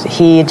blessed.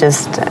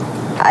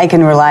 I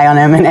can rely on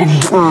him in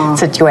any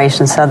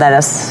situation, so that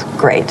is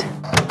great.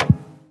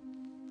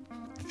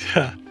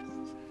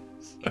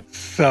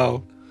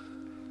 So,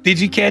 did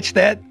you catch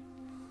that?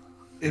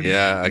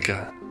 Yeah, I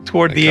got.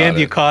 Toward the end,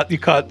 it. you caught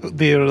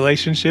the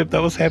relationship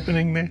that was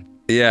happening there.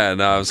 Yeah,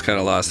 no, I was kind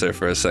of lost there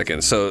for a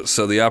second. So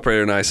the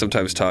operator and I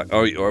sometimes talk.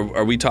 Oh,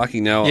 are we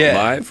talking now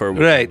live? Or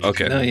right.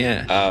 Okay. No,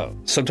 yeah.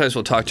 Sometimes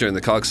we'll talk during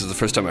the call because the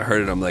first time I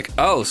heard it, I'm like,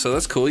 oh, so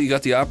that's cool. You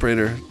got the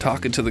operator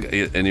talking to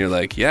the, and you're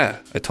like, yeah,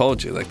 I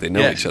told you. Like they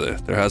know each other.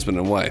 They're husband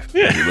and wife.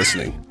 Yeah. You're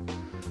listening.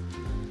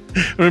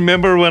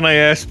 Remember when I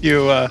asked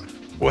you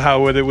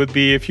how it would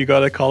be if you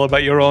got a call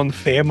about your own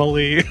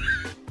family?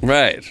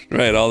 Right.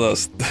 All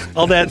those.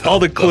 all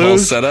the clues. The whole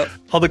setup.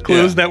 All the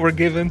clues that were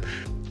given.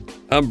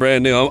 I'm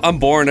brand new. I'm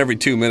born every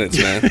 2 minutes,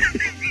 man.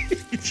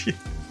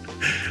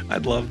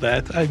 I'd love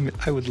that.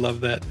 I would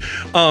love that.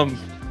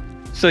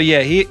 So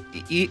yeah,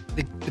 the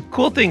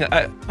cool thing.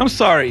 I'm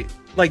sorry.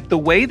 Like the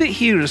way that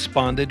he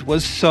responded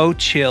was so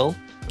chill.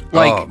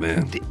 Like, oh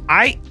man,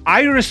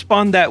 I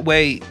respond that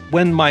way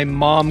when my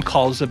mom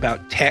calls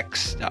about tech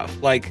stuff.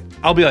 Like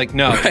I'll be like,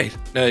 no.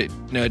 Do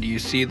you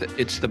see that?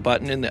 It's the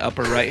button in the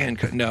upper right hand.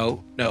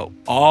 No,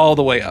 all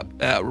the way up,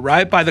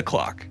 right by the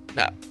clock.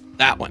 No,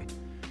 that one.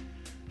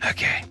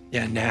 Okay,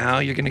 yeah, now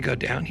you're going to go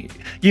down here.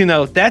 You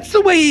know, that's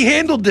the way he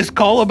handled this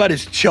call about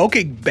his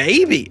choking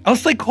baby. I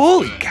was like,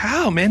 holy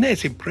cow, man,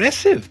 that's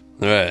impressive.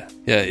 Right.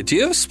 Yeah. Do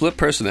you have split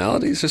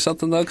personalities or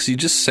something, though? Because you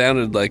just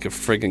sounded like a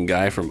friggin'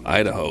 guy from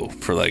Idaho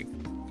for like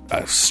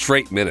a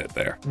straight minute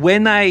there.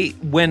 When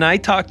I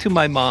talk to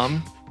my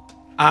mom,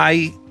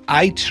 I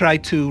try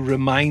to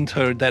remind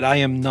her that I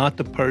am not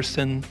the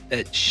person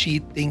that she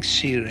thinks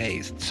she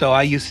raised. So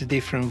I use a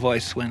different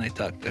voice when I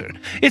talk to her.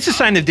 It's a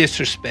sign of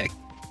disrespect.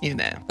 You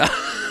know.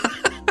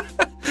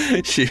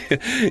 she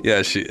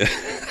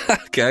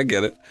okay, I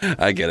get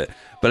it.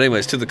 But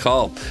anyways, to the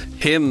call.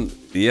 Him,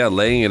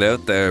 laying it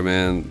out there,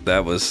 man,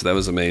 that was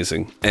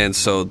amazing. And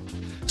so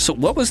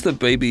what was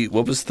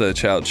the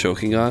child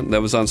choking on?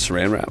 That was on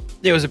saran wrap?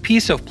 There was a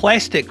piece of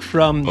plastic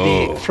from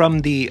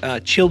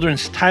the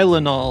children's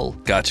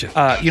Tylenol.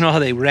 Gotcha. You know how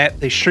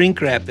they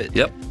shrink wrap it.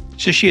 Yep.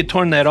 So she had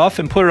torn that off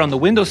and put it on the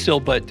windowsill,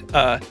 but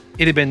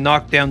it had been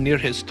knocked down near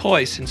his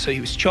toys, and so he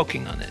was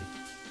choking on it.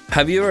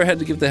 Have you ever had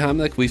to give the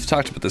Heimlich? We've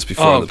talked about this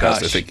before in the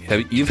past. I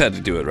think you've had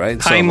to do it, right?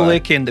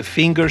 Heimlich and the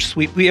finger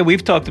sweep.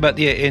 We've talked about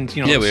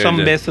some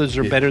methods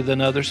are better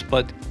than others,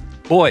 but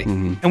boy,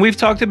 and we've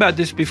talked about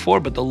this before.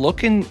 But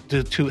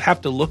to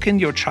have to look in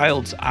your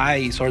child's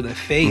eyes or the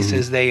face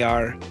as they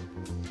are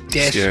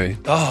scary.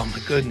 Oh my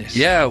goodness.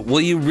 Yeah, well,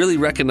 you really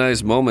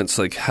recognize moments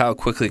like how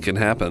quickly it can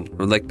happen.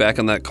 Or like back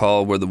on that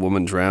call where the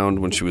woman drowned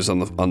when she was on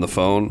the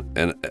phone,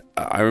 and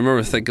I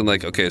remember thinking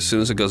like, okay, as soon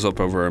as it goes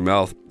up over her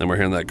mouth and we're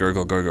hearing that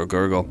gurgle,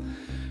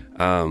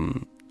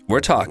 we're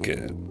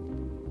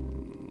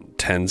talking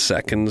 10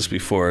 seconds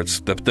before it's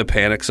the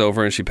panic's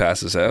over and she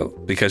passes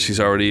out because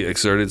she's already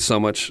exerted so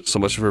much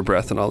of her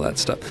breath and all that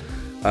stuff.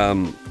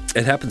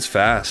 It happens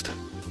fast,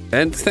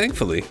 and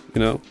thankfully,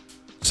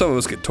 some of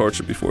us get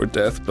tortured before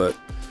death, but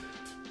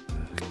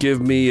give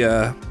me,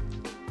 I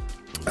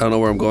don't know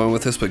where I'm going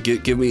with this, but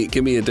give me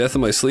a death in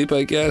my sleep,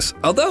 I guess.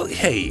 Although,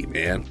 hey,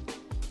 man,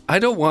 I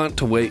don't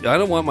want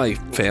my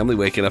family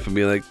waking up and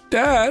being like,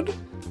 Dad,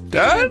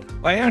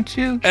 why aren't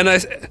you? And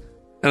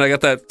I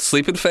got that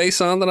sleeping face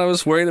on that I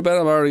was worried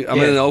about. I'm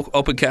in an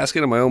open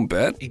casket in my own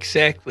bed.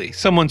 Exactly.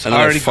 Someone's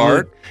already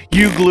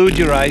glued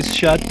your eyes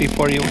shut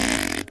before you,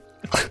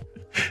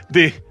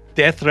 the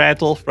death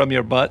rattle from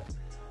your butt.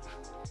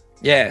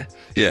 Yeah.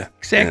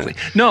 Exactly.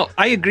 Yeah. No,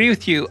 I agree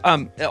with you.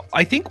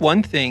 I think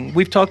one thing,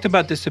 we've talked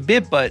about this a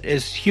bit, but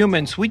as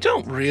humans, we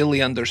don't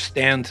really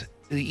understand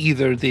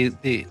either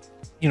the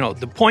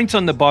points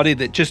on the body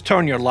that just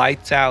turn your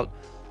lights out,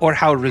 or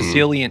how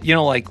resilient, you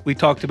know, like we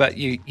talked about,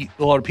 a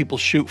lot of people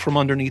shoot from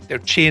underneath their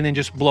chin and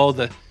just blow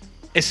the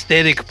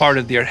aesthetic part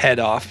of their head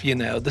off, you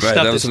know, the Right,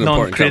 stuff that was that's an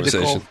important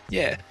non-critical.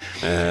 conversation.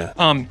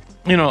 Yeah.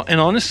 You know, and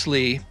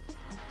honestly,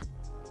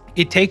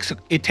 it takes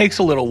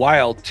a little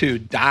while to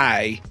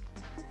die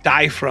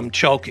from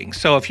choking.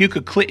 So if you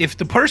could, if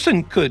the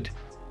person could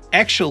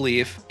actually,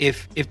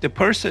 if the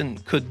person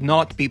could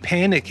not be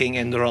panicking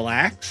and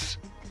relax,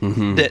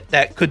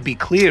 that could be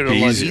cleared a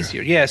lot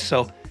easier. Yeah.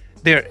 So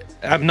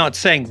I'm not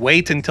saying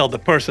wait until the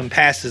person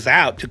passes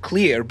out to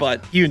clear,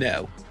 but you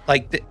know,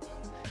 like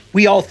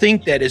we all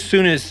think that as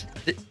soon as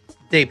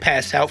they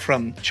pass out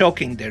from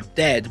choking, they're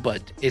dead,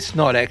 but it's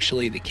not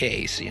actually the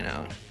case, you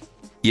know.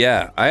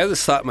 Yeah, I had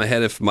this thought in my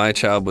head if my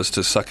child was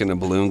to suck in a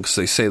balloon, because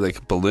they say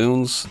like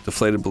balloons,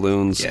 deflated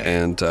balloons,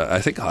 and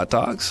I think hot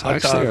dogs are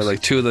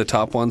like two of the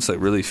top ones that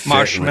really fit.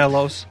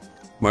 Marshmallows.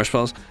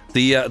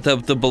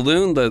 The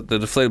balloon, the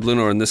deflated balloon,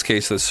 or in this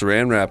case the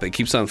saran wrap, it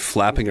keeps on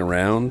flapping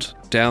around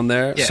down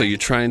there. Yeah. So you're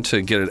trying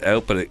to get it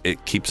out, but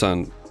it keeps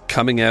on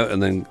coming out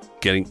and then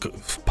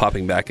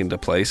popping back into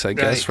place, I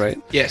guess,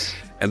 right? Yes.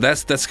 And that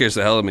scares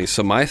the hell out of me.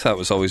 So my thought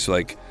was always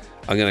like,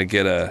 I'm going to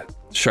get a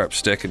sharp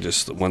stick and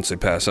just, once they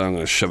pass out, I'm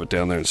going to shove it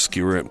down there and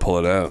skewer it and pull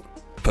it out.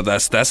 But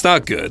that's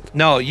not good.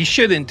 No, you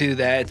shouldn't do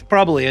that.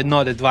 Probably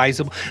not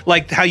advisable.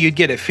 Like how you'd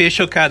get a fish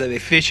hook out of a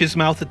fish's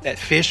mouth at that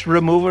fish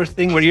remover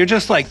thing, where you're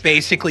just like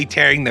basically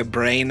tearing the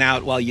brain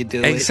out while you do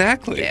it.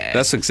 Exactly. Yeah.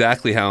 That's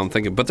exactly how I'm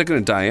thinking. But they're going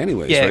to die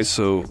anyways, right?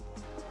 So,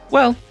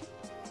 well,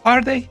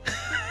 are they?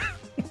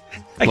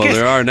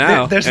 there are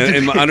now,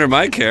 under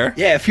my care.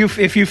 Yeah, if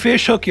you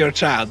fish hook your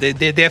child, they're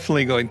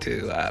definitely going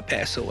to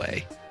pass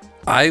away.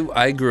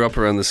 I grew up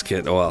around this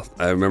kid. Well,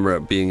 I remember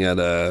being at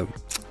a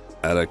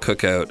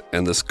cookout,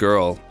 and this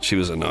girl, she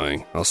was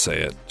annoying. I'll say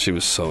it. She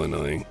was so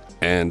annoying,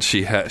 and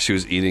she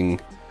was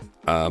eating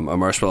a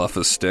marshmallow off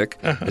a stick,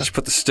 and she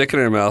put the stick in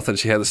her mouth, and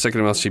she had the stick in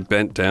her mouth. She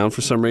bent down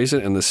for some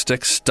reason, and the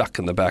stick stuck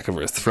in the back of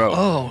her throat.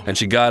 Oh. And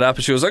she got up,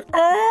 and she was like,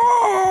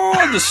 "Oh!"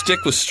 And the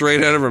stick was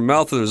straight out of her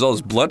mouth, and there was all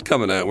this blood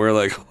coming out. We were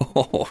like,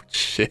 "Oh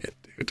shit,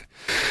 dude,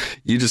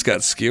 you just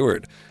got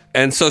skewered."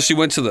 And so she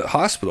went to the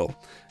hospital.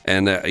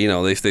 And,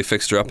 they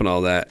fixed her up and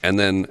all that. And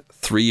then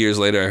 3 years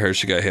later, I heard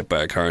she got hit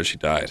by a car and she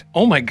died.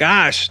 Oh, my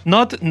gosh.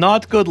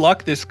 Not good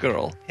luck this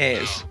girl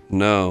has.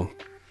 No.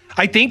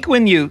 I think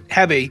when you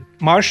have a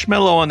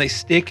marshmallow on a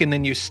stick and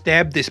then you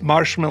stab this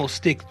marshmallow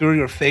stick through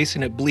your face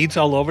and it bleeds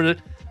all over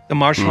the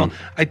marshmallow,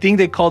 I think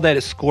they call that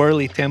a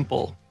squirrely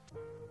temple.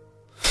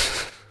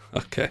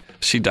 Okay.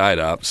 She died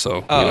up,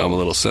 so I'm a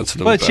little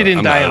sensitive. But she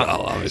didn't die.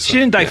 Obviously. She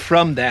didn't die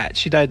from that.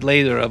 She died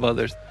later of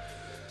other things.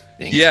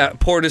 Yeah,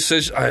 poor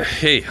decision.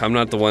 I'm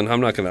not the one. I'm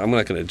not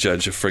gonna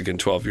judge a friggin'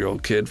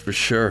 12-year-old kid for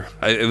sure.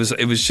 It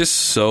was just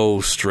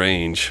so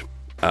strange.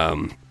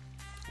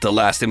 The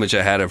last image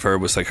I had of her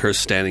was like her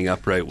standing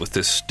upright with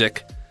this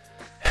stick.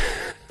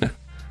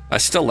 I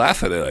still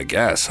laugh at it, I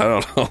guess. I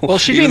don't know. Well,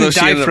 she didn't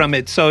die from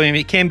it, so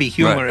it can be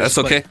humorous. Right, that's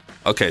okay.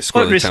 Okay,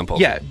 squirrely temple.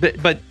 Yeah,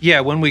 but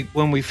yeah, when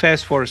we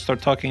fast forward,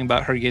 start talking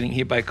about her getting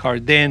hit by a car,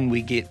 then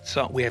we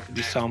have to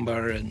be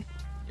somber and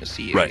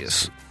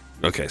serious. Right.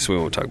 Okay, so we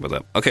won't talk about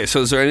that. Okay,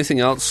 so is there anything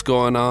else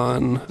going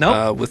on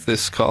with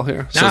this call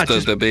here? No, so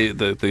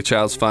the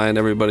child's fine,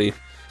 everybody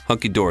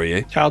hunky-dory,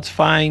 eh? Child's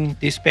fine,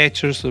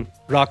 dispatcher's a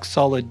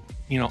rock-solid,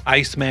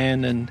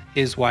 Iceman, and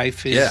his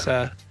wife is,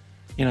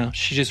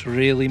 she's just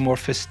really more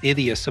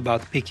fastidious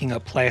about picking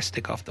up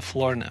plastic off the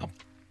floor now.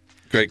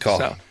 Great call.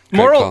 So,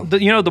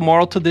 the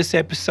moral to this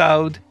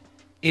episode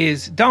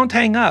is don't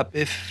hang up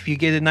if you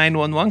get a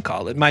 911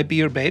 call. It might be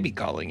your baby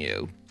calling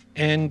you.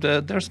 And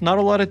there's not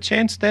a lot of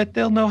chance that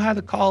they'll know how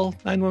to call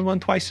 911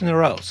 twice in a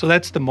row. So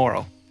that's the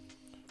moral.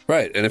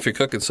 Right. And if you're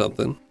cooking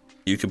something,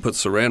 you can put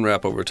saran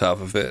wrap over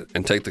top of it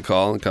and take the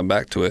call and come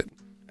back to it.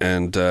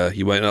 And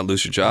you might not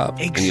lose your job.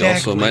 Exactly. And you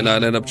also might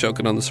not end up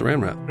choking on the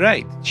saran wrap.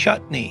 Right.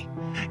 Chutney.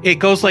 It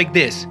goes like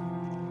this.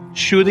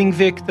 Shooting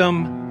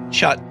victim,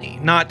 chutney.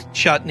 Not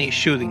chutney,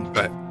 shooting.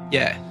 Right.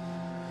 Yeah.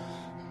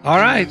 All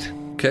right.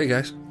 Okay,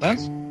 guys. Well,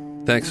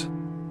 thanks.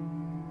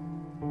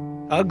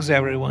 Hugs,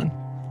 everyone.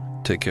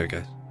 Take care,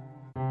 guys.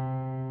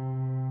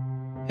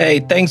 Hey,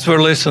 thanks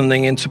for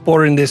listening and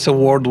supporting this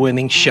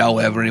award-winning show,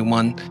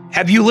 everyone.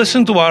 Have you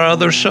listened to our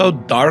other show,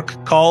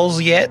 Dark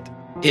Calls, yet?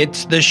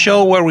 It's the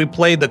show where we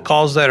play the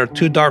calls that are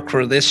too dark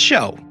for this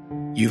show.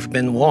 You've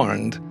been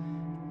warned.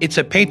 It's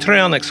a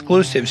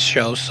Patreon-exclusive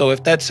show, so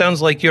if that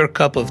sounds like your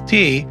cup of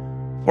tea,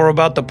 for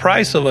about the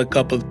price of a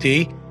cup of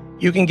tea,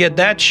 you can get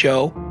that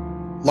show,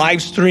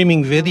 live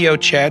streaming video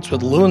chats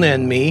with Luna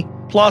and me,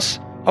 plus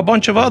a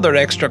bunch of other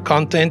extra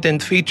content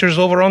and features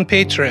over on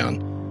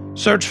Patreon.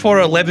 Search for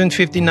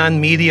 1159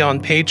 Media on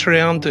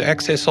Patreon to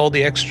access all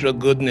the extra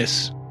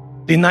goodness.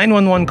 The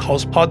 911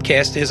 Calls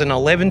podcast is an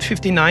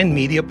 1159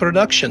 Media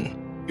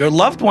production. Your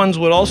loved ones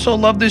would also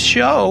love this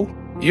show.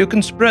 You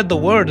can spread the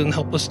word and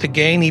help us to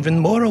gain even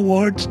more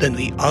awards than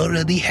we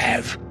already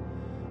have.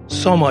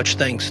 So much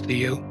thanks to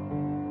you.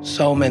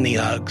 So many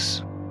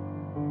hugs.